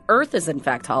 that the Earth is in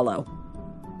fact hollow.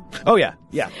 Oh, yeah.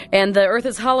 And the Earth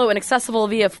is hollow and accessible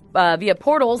via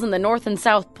portals in the North and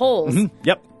South Poles. Mm-hmm.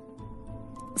 Yep.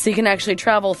 So you can actually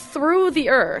travel through the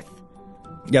Earth.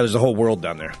 Yeah, there's a whole world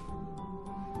down there.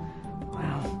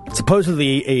 Wow.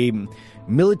 Supposedly a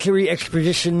military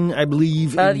expedition, I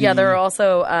believe. There are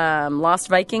also lost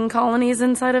Viking colonies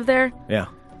inside of there. Yeah,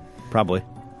 probably.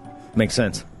 Makes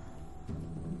sense.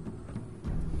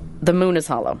 The moon is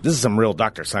hollow. This is some real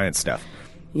Dr. Science stuff.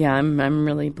 Yeah, I'm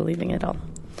really believing it all.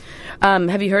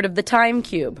 Have you heard of the time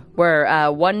cube,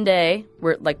 where one day,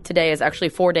 like today, is actually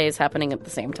 4 days happening at the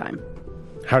same time?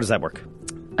 How does that work?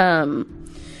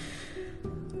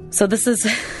 So this is,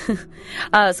 so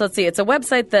let's see. It's a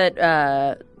website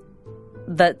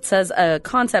that says a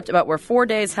concept about where 4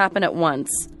 days happen at once.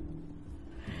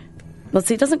 Let's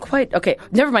see. It doesn't quite. Okay,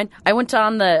 never mind. I went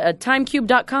on the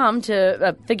timecube.com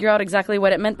to figure out exactly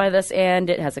what it meant by this, and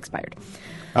it has expired.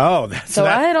 Oh, so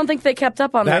I don't think they kept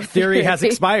up on that theory. Has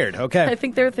expired. Okay, I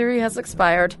think their theory has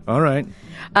expired. All right.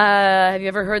 Have you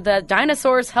ever heard that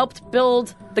dinosaurs helped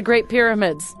build the Great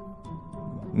Pyramids?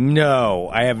 No,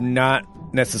 I have not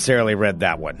necessarily read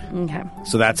that one. Okay.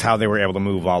 So that's how they were able to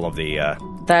move all of the.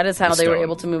 That is how they were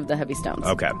able to move the heavy stones.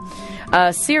 Okay.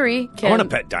 Siri can. I want a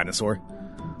pet dinosaur.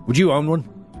 Would you own one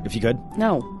if you could?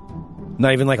 No.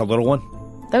 Not even like a little one?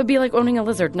 That would be like owning a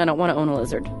lizard, and I don't want to own a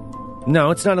lizard.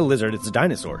 No, it's not a lizard. It's a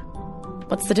dinosaur.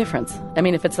 What's the difference? I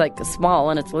mean, if it's like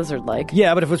small and it's lizard-like.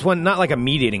 Yeah, but if it's one, not like a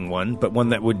meat-eating one, but one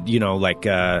that would, like.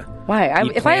 Why?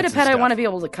 If I had a pet, I want to be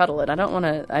able to cuddle it. I don't want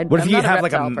to. What if you have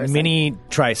like a mini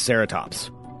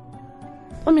Triceratops?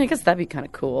 I mean, I guess that'd be kind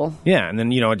of cool. Yeah, and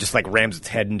then it just like rams its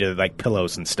head into like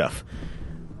pillows and stuff.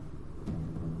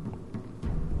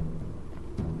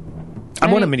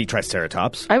 I want a mini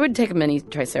Triceratops. I would take a mini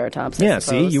Triceratops. Yeah,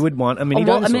 see, you would want a mini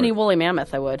dinosaur. A mini woolly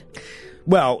mammoth, I would.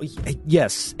 Well,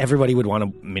 yes, everybody would want a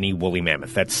mini woolly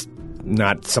mammoth. That's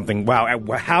not something, wow,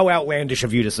 how outlandish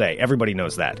of you to say. Everybody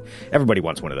knows that. Everybody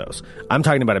wants one of those. I'm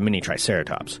talking about a mini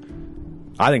triceratops.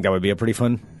 I think that would be a pretty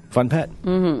fun pet.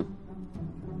 Mm-hmm.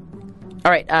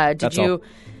 All right, let's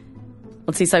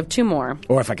see, so I have two more.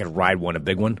 Or if I could ride one, a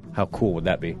big one, how cool would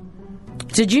that be?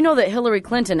 Did you know that Hillary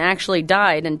Clinton actually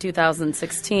died in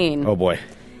 2016? Oh, boy.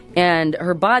 And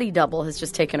her body double has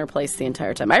just taken her place the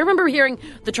entire time. I remember hearing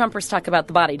the Trumpers talk about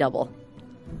the body double.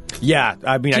 Yeah,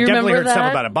 I mean, I definitely heard that?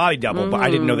 something about a body double, but I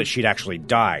didn't know that she'd actually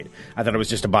died. I thought it was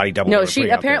just a body double. No, she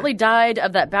apparently died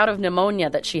of that bout of pneumonia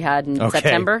that she had in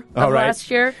September of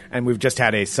last year. And we've just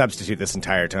had a substitute this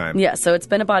entire time. Yeah, so it's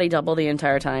been a body double the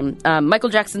entire time. Michael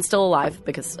Jackson's still alive,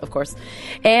 because, of course.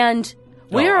 And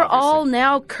we are all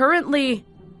now currently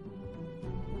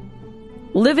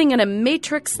living in a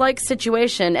Matrix-like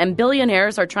situation, and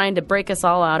billionaires are trying to break us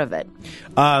all out of it.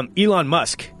 Elon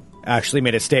Musk actually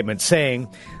made a statement saying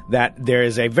that there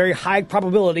is a very high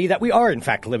probability that we are, in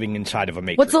fact, living inside of a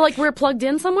Matrix. What's it like, we're plugged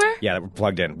in somewhere? Yeah, we're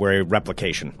plugged in. We're a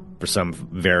replication for some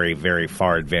very, very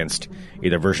far advanced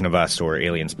either version of us or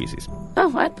alien species.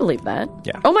 Oh, I'd believe that.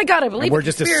 Yeah. Oh, my God, I believe and we're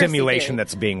just a simulation theory.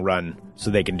 that's being run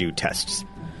so they can do tests.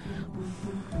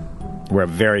 We're a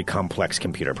very complex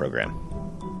computer program.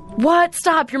 What?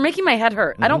 Stop. You're making my head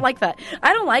hurt. I don't like that.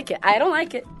 I don't like it. I don't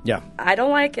like it. Yeah. I don't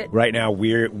like it. Right now,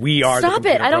 we are Stop the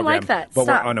computer it. I don't program, like that. But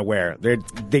Stop. we're unaware.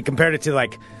 They compared it to,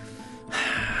 like...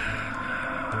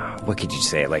 What could you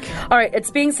say? Like... All right.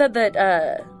 It's being said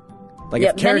that...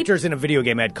 if characters in a video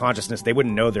game had consciousness, they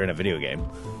wouldn't know they're in a video game.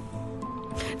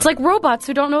 It's like robots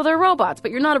who don't know they're robots,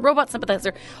 but you're not a robot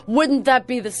sympathizer. Wouldn't that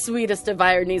be the sweetest of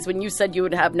ironies when you said you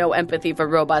would have no empathy for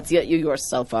robots, yet you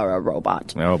yourself are a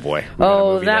robot? Oh, boy.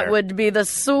 Oh, that would be the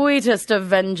sweetest of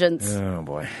vengeance. Oh,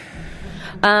 boy.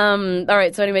 All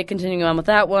right, so anyway, continuing on with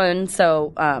that one.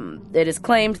 So it is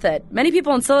claimed that many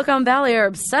people in Silicon Valley are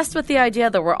obsessed with the idea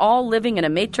that we're all living in a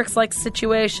Matrix-like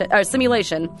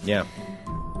simulation. Yeah.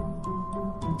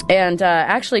 And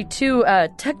actually, two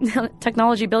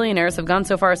technology billionaires have gone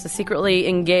so far as to secretly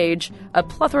engage a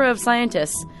plethora of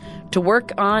scientists to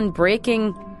work on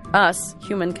breaking us,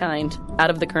 humankind, out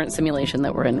of the current simulation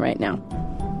that we're in right now.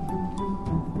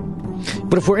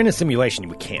 But if we're in a simulation,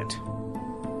 we can't.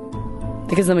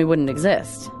 Because then we wouldn't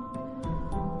exist.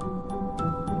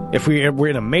 If we're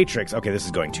in a matrix, okay, this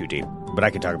is going too deep, but I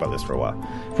could talk about this for a while.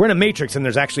 If we're in a matrix and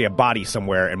there's actually a body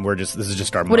somewhere and this is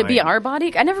just our mind. Would it be our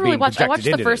body? I never really watched. I watched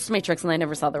the first this. Matrix and I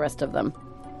never saw the rest of them.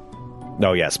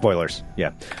 No, yeah, spoilers.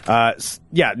 Yeah.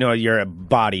 Your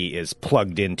body is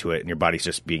plugged into it and your body's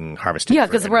just being harvested. Yeah,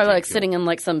 because we're like sitting in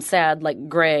like some sad, like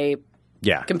gray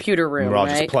computer room. We're all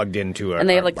right? just plugged into and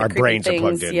they have, like, our the brains things, are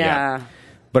plugged in. Yeah.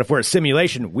 But if we're a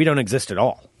simulation, we don't exist at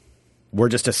all. We're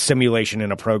just a simulation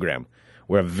in a program.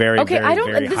 We're a very,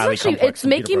 very highly complex it's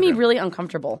making me program. really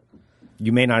uncomfortable.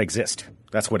 You may not exist.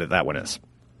 That's what that one is.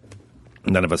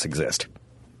 None of us exist.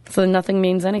 So nothing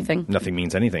means anything. Nothing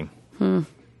means anything.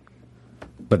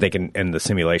 But they can end the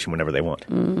simulation whenever they want.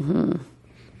 Mm-hmm.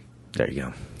 There you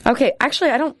go. Okay,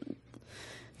 actually, I don't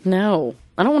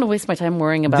want to waste my time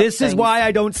worrying about this. Things. Is why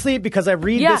I don't sleep, because I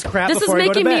read this crap before I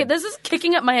go to bed. This is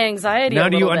kicking up my anxiety. Now a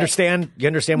do you little understand? Bit. You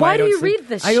understand why I don't do you sleep? read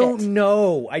this? I don't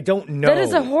know. I don't know. That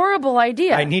is a horrible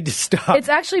idea. I need to stop. It's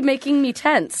actually making me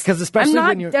tense. Because especially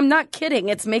I'm not kidding.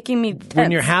 It's making me tense.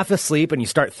 When you're half asleep and you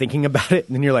start thinking about it,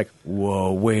 and then you're like,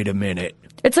 "Whoa, wait a minute."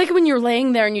 It's like when you're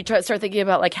laying there and you start thinking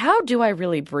about, like, how do I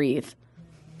really breathe?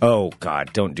 Oh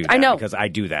God, don't do that. I know, because I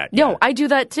do that. No, I do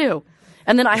that too,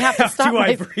 and then I have to stop.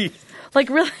 I breathe? Like,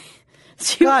 really?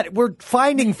 God, we're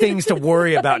finding things to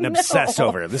worry about and obsess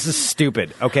over. This is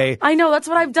stupid, okay? I know. That's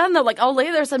what I've done, though. Like, I'll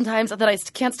lay there sometimes that I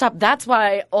can't stop. That's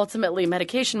why, ultimately,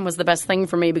 medication was the best thing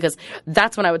for me, because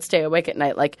that's when I would stay awake at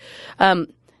night. Like,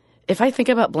 if I think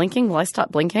about blinking, will I stop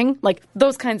blinking? Like,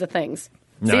 those kinds of things.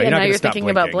 No, See, you're and not now you're stop thinking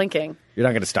blinking. about blinking. You're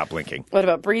not going to stop blinking. What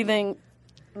about breathing?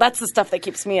 That's the stuff that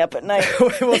keeps me up at night.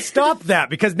 Well, stop that,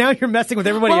 because now you're messing with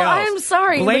everybody else. I'm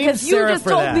sorry, Blame because you Sarah just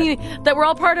for told that. me that we're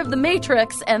all part of the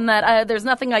Matrix and that there's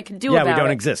nothing I can do about it. Yeah, we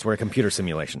don't exist. We're a computer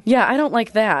simulation. Yeah, I don't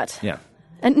like that. Yeah.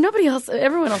 And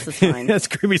everyone else is fine. As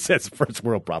Creamy says, first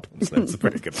world problems. That's a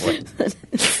very good point.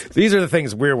 These are the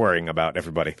things we're worrying about,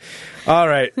 everybody. All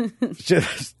right.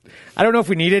 I don't know if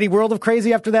we need any World of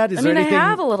Crazy after that. I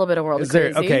have a little bit of World of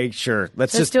Crazy. Okay, sure.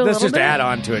 Let's just bit. add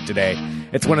on to it today.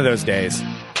 It's one of those days.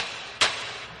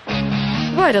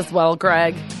 Might as well,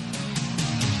 Greg.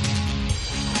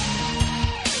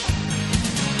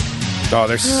 Oh,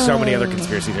 there's so many other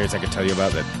conspiracy theories I could tell you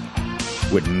about that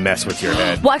would mess with your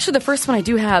head. Well, actually, the first one I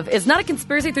do have is not a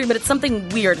conspiracy theory, but it's something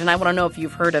weird, and I want to know if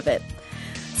you've heard of it.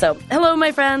 So, hello,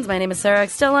 my friends. My name is Sarah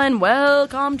X. Dillon.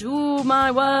 Welcome to my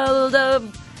world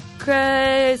of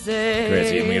crazy.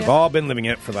 Crazy. And we've all been living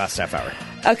it for the last half hour.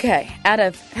 Okay.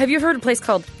 Have you heard of a place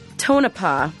called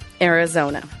Tonopah,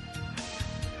 Arizona?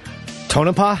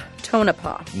 Tonopah?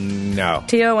 Tonopah. No.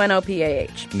 Tonopah.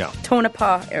 No.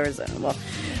 Tonopah, Arizona. Well,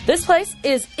 this place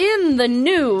is in the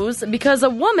news because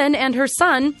a woman and her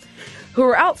son, who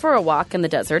were out for a walk in the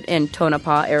desert in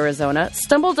Tonopah, Arizona,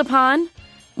 stumbled upon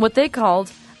what they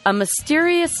called a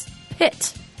mysterious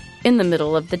pit in the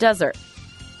middle of the desert.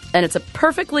 And it's a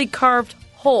perfectly carved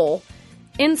hole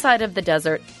inside of the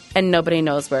desert, and nobody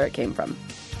knows where it came from.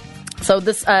 So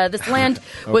this land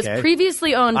was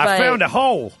previously owned by... I found a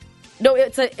hole! No,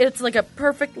 it's like a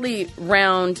perfectly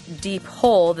round, deep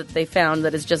hole that they found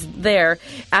that is just there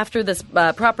after this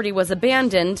property was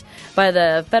abandoned by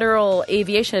the Federal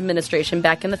Aviation Administration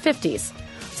back in the 50s.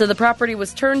 So the property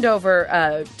was turned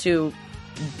over to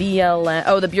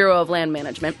the Bureau of Land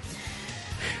Management. I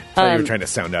thought you were trying to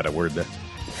sound out a word there.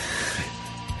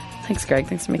 Thanks, Greg.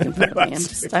 Thanks for making fun of me.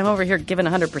 I'm over here giving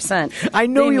 100%. I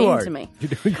know you are. To me.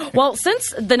 Well,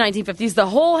 since the 1950s, the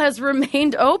hole has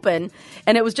remained open,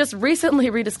 and it was just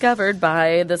recently rediscovered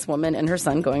by this woman and her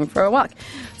son going for a walk.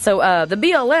 So the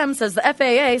BLM says the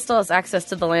FAA still has access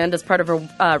to the land as part of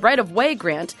a right-of-way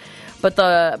grant, but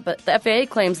the FAA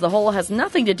claims the hole has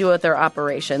nothing to do with their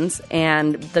operations,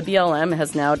 and the BLM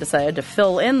has now decided to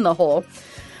fill in the hole.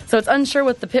 So it's unsure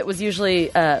what the pit was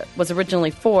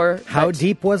originally for. How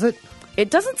deep was it? It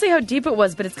doesn't say how deep it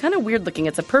was, but it's kind of weird looking.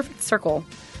 It's a perfect circle.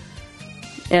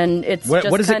 And it's what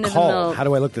just is kind it of called? How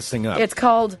do I look this thing up? It's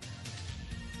called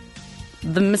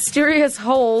The Mysterious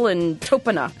Hole in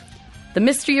Tonopah. The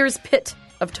Mysterious Pit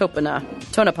of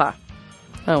Tonopah.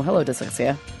 Oh, hello,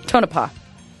 dyslexia. Tonopah.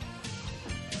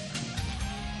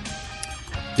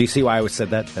 Do you see why I said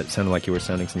that? That sounded like you were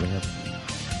sounding something else.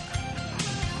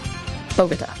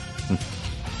 Bogota.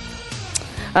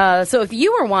 So if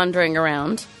you were wandering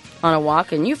around on a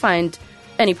walk and you find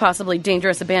any possibly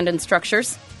dangerous abandoned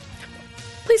structures,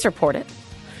 please report it.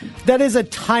 That is a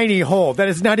tiny hole. That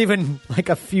is not even like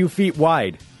a few feet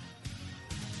wide.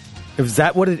 Is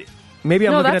that what it... Maybe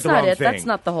I'm looking at the wrong thing. That's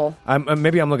not the hole.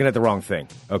 Maybe I'm looking at the wrong thing.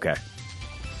 Okay.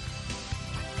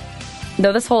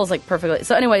 No, this hole is like perfectly...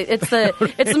 So anyway, it's the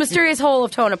it's the mysterious hole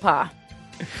of Tonopah.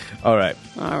 All right.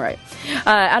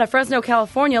 Out of Fresno,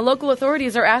 California, local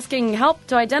authorities are asking help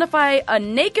to identify a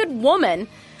naked woman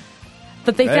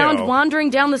that they found wandering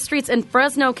down the streets in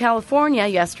Fresno, California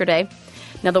yesterday.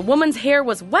 Now, the woman's hair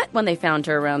was wet when they found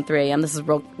her around 3 a.m. This is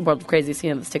world crazy.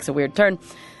 See, this takes a weird turn.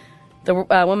 The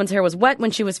woman's hair was wet when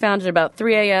she was found at about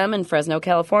 3 a.m. in Fresno,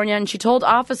 California, and she told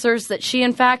officers that she,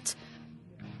 in fact,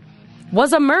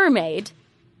 was a mermaid.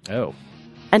 Oh.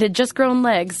 And had just grown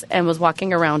legs and was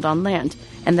walking around on land,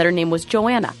 and that her name was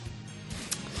Joanna.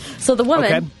 So the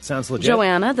woman, sounds legit.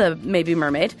 Joanna, the maybe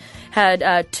mermaid,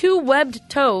 had 2 webbed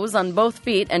toes on both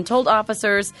feet and told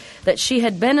officers that she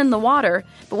had been in the water,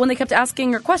 but when they kept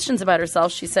asking her questions about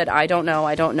herself, she said, I don't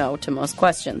know, to most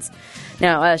questions.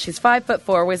 Now, she's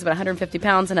 5'4", weighs about 150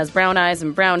 pounds, and has brown eyes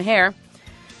and brown hair.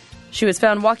 She was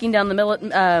found walking down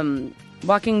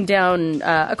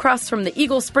across from the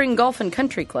Eagle Spring Golf and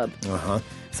Country Club. Uh-huh.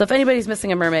 So if anybody's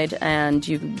missing a mermaid and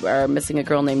you are missing a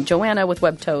girl named Joanna with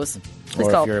webbed toes,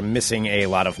 please call. Or if you're missing a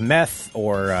lot of meth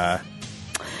or...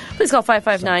 please call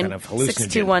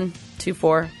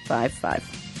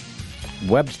 559-621-2455.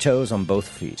 Webbed toes on both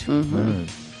feet. Mm-hmm.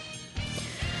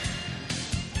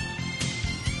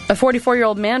 A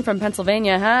 44-year-old man from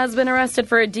Pennsylvania has been arrested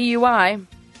for a DUI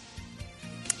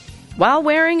while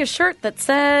wearing a shirt that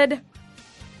said,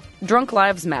 Drunk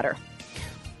Lives Matter.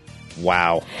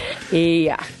 Wow.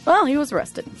 Yeah. Well, he was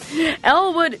arrested.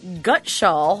 Elwood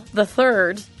Gutshall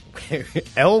III.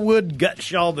 Elwood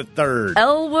Gutshall III.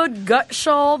 Elwood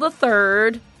Gutshall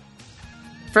III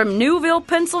from Newville,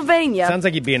 Pennsylvania. Sounds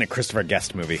like he'd be in a Christopher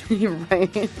Guest movie. You're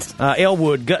right.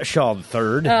 Elwood Gutshall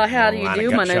III. How do you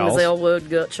do? My name is Elwood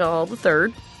Gutshall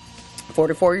III.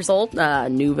 44 years old.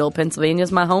 Newville, Pennsylvania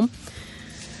is my home.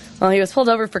 Well, he was pulled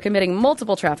over for committing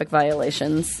multiple traffic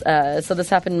violations. So this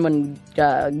happened when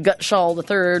Gutshall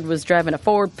III was driving a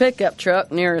Ford pickup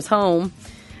truck near his home.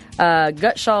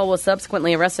 Gutshall was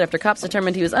subsequently arrested after cops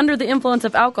determined he was under the influence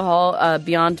of alcohol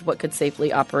beyond what could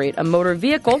safely operate a motor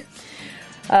vehicle.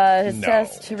 His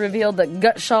test revealed that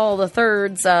Gutshall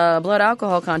III's blood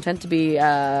alcohol content to be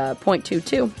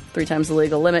 0.22, 3 times the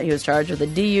legal limit. He was charged with a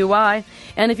DUI.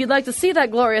 And if you'd like to see that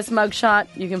glorious mugshot,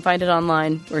 you can find it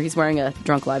online where he's wearing a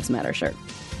Drunk Lives Matter shirt.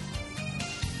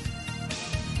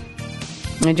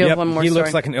 I do have one more he story.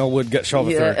 Looks like an Elwood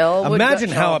Gutshall III.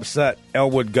 Imagine how upset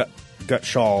Elwood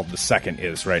Gutshall II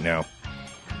is right now.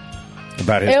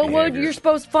 About his Elwood, behavior. you're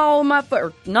supposed to follow my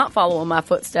or not follow my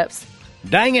footsteps.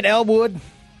 Dang it, Elwood.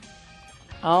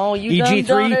 Oh, you done it,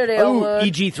 EG3. Elwood.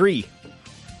 Ooh, EG3.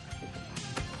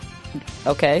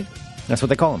 Okay. That's what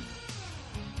they call him.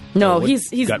 No, Elwood he's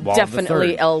Gutwall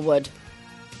definitely III. Elwood.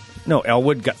 No,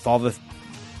 Elwood Gutwall the...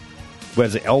 What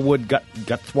is it? Elwood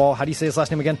Gutwall? How do you say his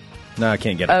last name again? No, I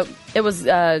can't get it. It was,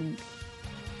 oh,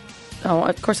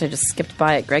 of course I just skipped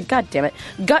by it, Greg. God damn it.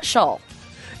 Gutshall.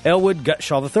 Elwood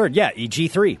Gutshall III. Yeah,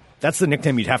 EG3. That's the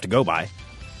nickname you'd have to go by.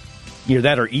 Either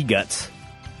that or E-Guts.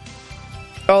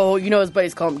 Oh, you know his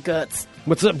buddies call him Guts.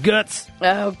 What's up, Guts?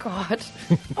 Oh, God.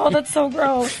 Oh, that's so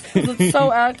gross. That's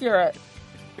so accurate.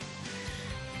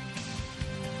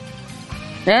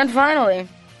 And finally,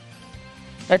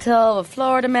 I tell a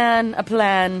Florida man a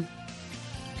plan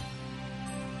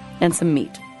and some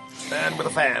meat. Man with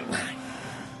a fan.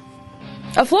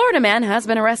 A Florida man has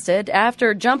been arrested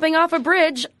after jumping off a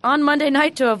bridge on Monday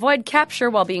night to avoid capture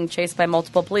while being chased by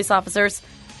multiple police officers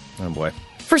Oh, boy.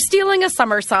 for stealing a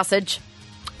summer sausage.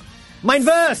 Mine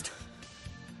first!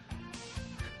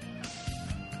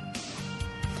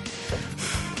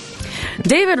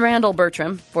 David Randall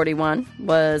Bertram, 41,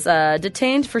 was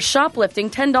detained for shoplifting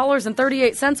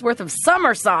 $10.38 worth of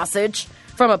summer sausage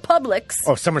from a Publix.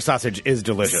 Oh, summer sausage is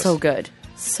delicious. So good.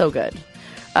 So good.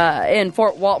 In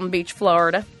Fort Walton Beach,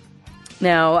 Florida.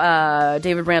 Now,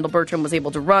 David Randall Bertram was able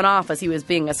to run off as he was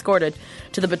being escorted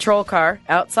to the patrol car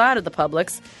outside of the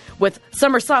Publix with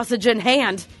summer sausage in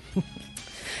hand.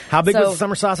 How big was the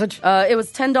summer sausage? It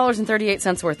was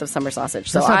 $10.38 worth of summer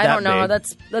sausage. So That's not I don't that know. big.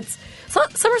 That's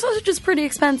summer sausage is pretty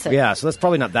expensive. Yeah, so that's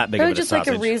probably not that big of a Just sausage.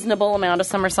 like a reasonable amount of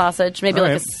summer sausage, maybe All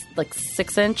like right. a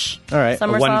 6-inch All right,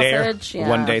 summer a sausage. one-day,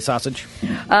 one-day sausage.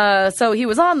 So he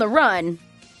was on the run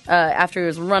after he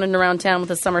was running around town with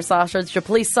his summer sausage. The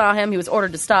police saw him. He was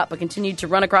ordered to stop, but continued to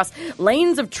run across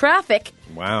lanes of traffic.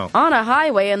 Wow. On a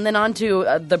highway and then onto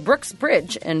the Brooks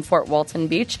Bridge in Fort Walton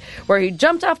Beach, where he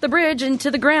jumped off the bridge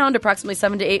into the ground approximately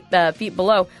 7 to 8 feet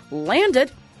below, landed,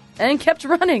 and kept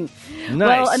running. Nice.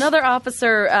 Well, another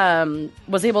officer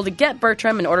was able to get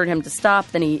Bertram and ordered him to stop.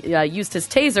 Then he used his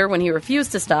taser when he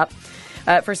refused to stop.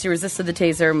 At first, he resisted the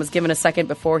taser and was given a second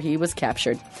before he was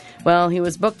captured. Well, he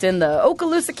was booked in the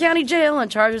Okaloosa County Jail on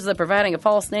charges of providing a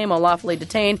false name while lawfully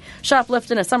detained,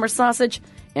 shoplifting a summer sausage,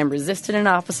 and resisted an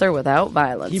officer without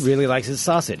violence. He really likes his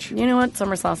sausage. You know what?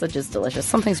 Summer sausage is delicious.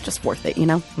 Something's just worth it, you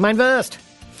know? Mine first.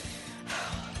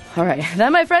 All right.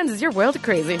 That, my friends, is your world of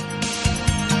crazy.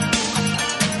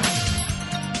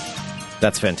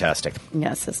 That's fantastic.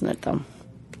 Yes, isn't it, though?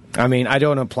 I mean, I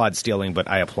don't applaud stealing, but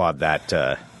I applaud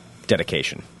that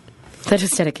dedication. That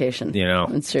is dedication. You know,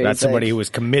 That's true. that's somebody who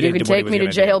was committed You can to what he take was me to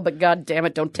gonna jail, do. but God damn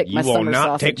it, don't take You my will summer not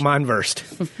sausage. take mine first.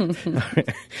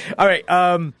 All right.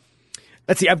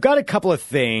 Let's see. I've got a couple of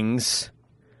things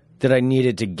that I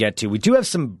needed to get to. We do have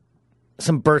some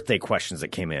birthday questions that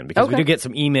came in because we Okay. do get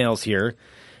some emails here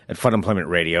at Fun Employment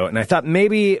Radio, and I thought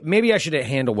maybe I should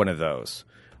handle one of those,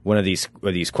 one of these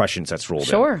questions that's rolled in.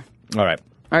 Sure. All right.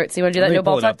 All right, so you want to do that Let me no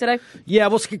pull ball it talk up. today? Yeah,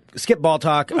 we'll skip ball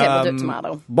talk. Okay, we'll do it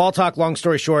tomorrow. Ball talk, long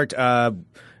story short,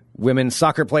 women's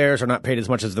soccer players are not paid as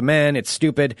much as the men. It's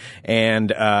stupid. And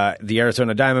the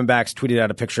Arizona Diamondbacks tweeted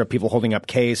out a picture of people holding up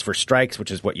Ks for strikes, which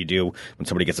is what you do when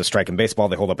somebody gets a strike in baseball.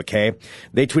 They hold up a K.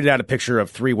 They tweeted out a picture of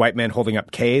 3 white men holding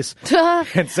up Ks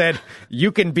and said,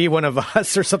 "You can be one of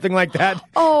us," or something like that.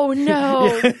 Oh,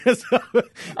 no. So,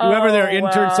 whoever their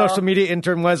intern, wow. social media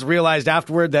intern was, realized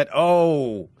afterward that,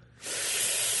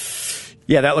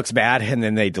 yeah, that looks bad, and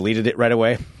then they deleted it right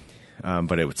away.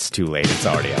 But it was too late. It's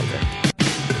already out there.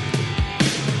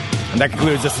 And that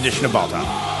concludes this edition of Ball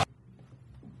Talk.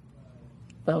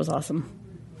 That was awesome.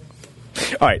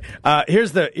 All right,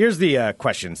 here's the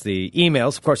questions, the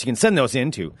emails. Of course, you can send those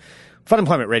in to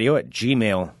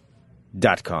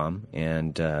funemploymentradio@gmail.com.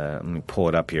 And let me pull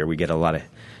it up here. We get a lot of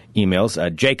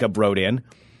emails. Jacob wrote in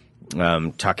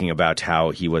talking about how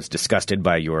he was disgusted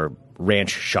by your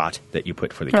ranch shot that you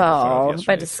put for the Oh, yesterday.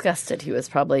 by disgusted, he was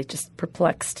probably just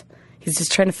perplexed. He's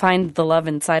just trying to find the love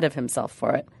inside of himself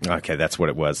for it. Okay, that's what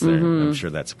it was there. I'm sure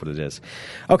that's what it is.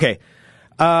 Okay,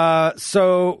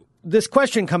 so this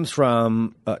question comes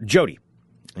from Jody.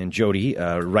 And Jody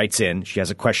writes in. She has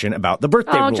a question about the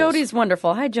birthday rules. Oh, Jody's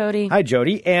wonderful. Hi, Jody. Hi,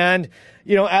 Jody. And,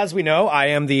 as we know, I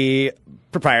am the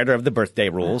proprietor of the birthday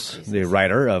rules, the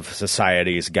writer of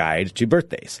Society's Guide to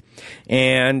Birthdays.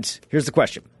 And here's the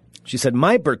question. She said,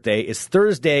 my birthday is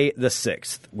Thursday the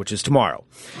 6th, which is tomorrow,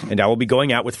 and I will be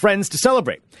going out with friends to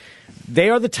celebrate. They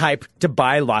are the type to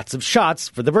buy lots of shots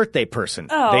for the birthday person.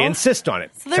 Oh. They insist on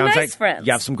it. So they're Sounds nice like friends.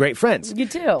 You have some great friends. You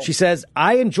do. She says,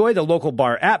 I enjoy the local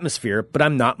bar atmosphere, but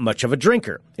I'm not much of a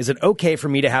drinker. Is it okay for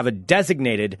me to have a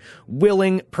designated,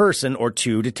 willing person or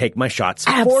two to take my shots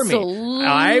for me?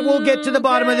 I will get to the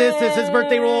bottom of this. This is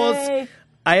birthday rules.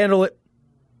 I handle it.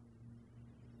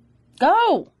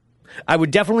 Go. I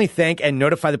would definitely thank and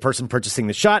notify the person purchasing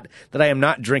the shot that I am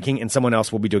not drinking and someone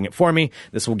else will be doing it for me.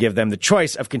 This will give them the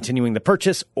choice of continuing the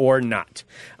purchase or not.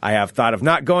 I have thought of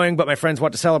not going, but my friends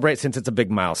want to celebrate since it's a big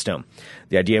milestone.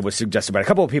 The idea was suggested by a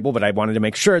couple of people, but I wanted to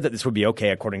make sure that this would be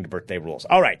okay according to birthday rules.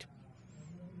 All right.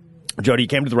 Jody, you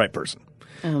came to the right person.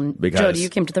 Jody, you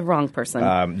came to the wrong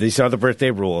person. These are the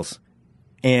birthday rules.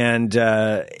 And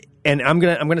I'm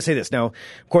gonna say this. Now,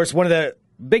 of course, one of the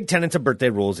big tenets of birthday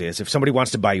rules is if somebody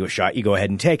wants to buy you a shot, you go ahead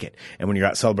and take it. And when you're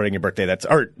out celebrating your birthday,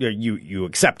 you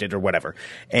accept it or whatever.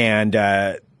 And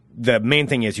the main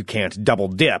thing is you can't double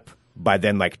dip by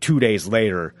then like 2 days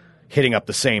later hitting up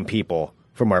the same people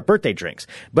for more birthday drinks.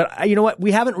 But you know what?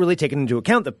 We haven't really taken into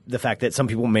account the fact that some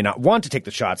people may not want to take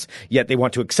the shots, yet they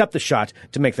want to accept the shot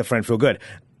to make the friend feel good.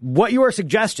 What you are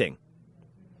suggesting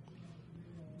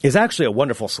is actually a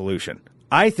wonderful solution.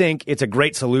 I think it's a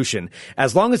great solution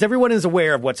as long as everyone is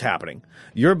aware of what's happening.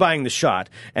 You're buying the shot,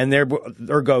 and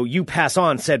you pass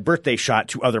on said birthday shot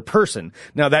to other person.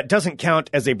 Now, that doesn't count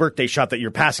as a birthday shot that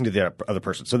you're passing to the other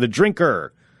person. So the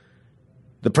drinker,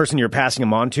 the person you're passing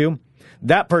them on to,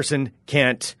 that person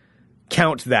can't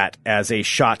count that as a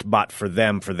shot bought for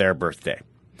them for their birthday.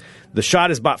 The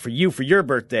shot is bought for you for your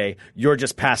birthday. You're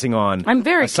just passing on I'm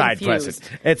very a side confused.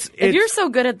 present. If you're so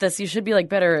good at this, you should be like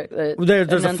better at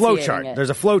there's a flow chart. it. There's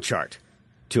a flow chart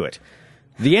to it.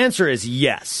 The answer is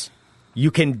yes.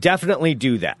 You can definitely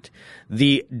do that.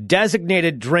 The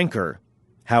designated drinker,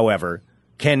 however,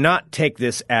 cannot take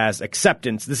this as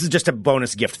acceptance. This is just a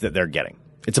bonus gift that they're getting.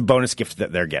 It's a bonus gift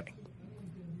that they're getting.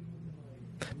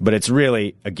 But it's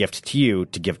really a gift to you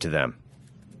to give to them.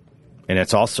 And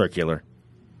it's all circular.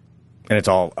 And it's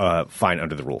all fine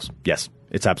under the rules. Yes,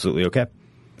 it's absolutely okay.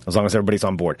 As long as everybody's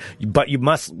on board. But you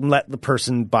must let the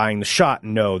person buying the shot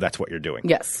know that's what you're doing.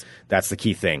 Yes. That's the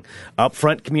key thing.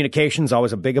 Upfront communication is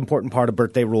always a big, important part of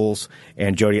birthday rules.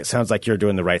 And, Jody, it sounds like you're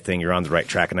doing the right thing. You're on the right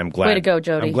track, and I'm glad. Way to go,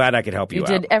 Jody. I'm glad I could help you out.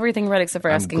 You did everything right except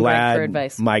for asking Greg for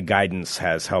advice. My guidance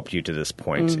has helped you to this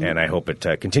point, and I hope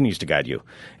it continues to guide you.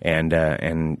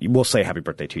 And we'll say happy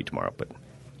birthday to you tomorrow, but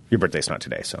your birthday's not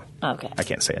today, so okay. I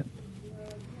can't say it.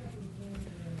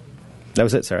 That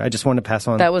was it, sir. I just wanted to pass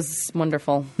on. That was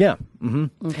wonderful. Yeah.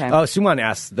 Mm-hmm. Okay. Oh, Suman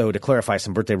asked, though, to clarify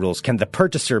some birthday rules. Can the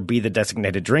purchaser be the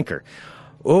designated drinker?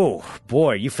 Oh,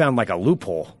 boy, you found like a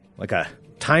loophole, like a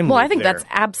time loop Well, I think there. that's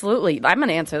absolutely... I'm going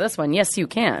to answer this one. Yes, you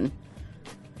can.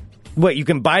 Wait, you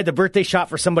can buy the birthday shot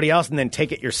for somebody else and then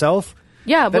take it yourself?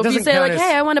 Yeah, but if you say, like, as...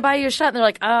 hey, I want to buy you a shot, and they're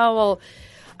like, oh, well...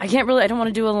 I don't want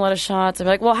to do a lot of shots. I'm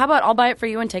like, well, how about I'll buy it for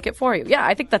you and take it for you? Yeah,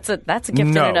 I think that's a gift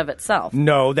in and of itself.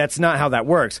 No, that's not how that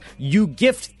works. You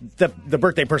gift the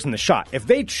birthday person the shot. If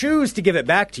they choose to give it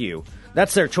back to you,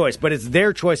 that's their choice, but it's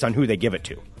their choice on who they give it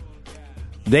to.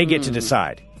 They get to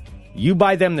decide. You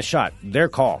buy them the shot, their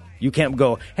call. You can't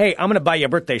go, hey, I'm going to buy you a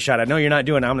birthday shot. I know you're not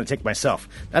doing it. I'm going to take it myself.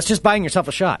 That's just buying yourself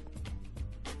a shot.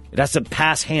 It has to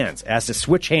pass hands. It has to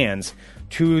switch hands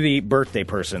to the birthday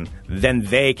person, then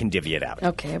they can divvy it out.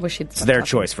 Okay, I wish you'd It's their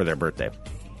choice for their birthday.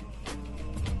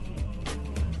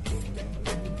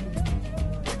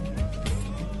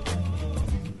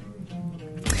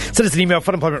 Send us an email,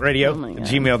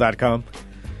 funemploymentradio@gmail.com.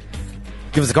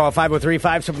 Give us a call at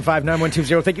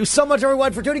 503-575-9120. Thank you so much,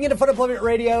 everyone, for tuning into Fun Employment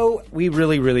Radio. We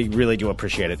really, really, really do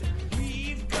appreciate it.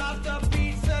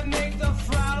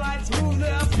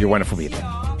 You're wonderful people.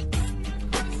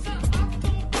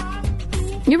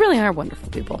 You really are wonderful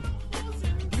people.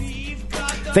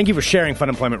 Thank you for sharing Fun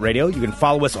Employment Radio. You can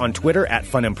follow us on Twitter at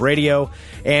FunEmpRadio.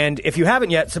 And if you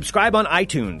haven't yet, subscribe on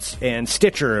iTunes and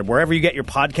Stitcher, wherever you get your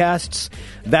podcasts.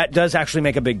 That does actually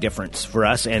make a big difference for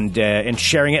us, and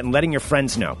sharing it and letting your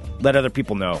friends know. Let other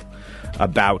people know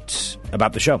about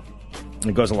the show.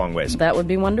 It goes a long ways. That would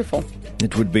be wonderful.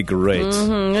 It would be great.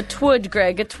 Mm-hmm. It would,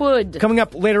 Greg. It would. Coming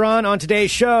up later on today's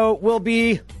show will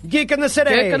be Geek in the City.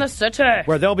 Geek in the City.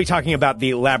 Where they'll be talking about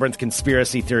the Labyrinth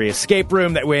Conspiracy Theory Escape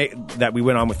Room that we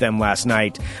went on with them last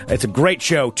night. It's a great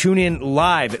show. Tune in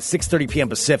live at 6:30 p.m.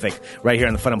 Pacific right here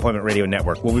on the Fun Employment Radio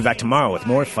Network. We'll be back tomorrow with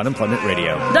more Fun Employment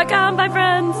Radio. .com, bye,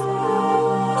 friends.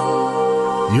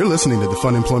 You're listening to the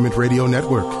Fun Employment Radio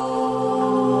Network.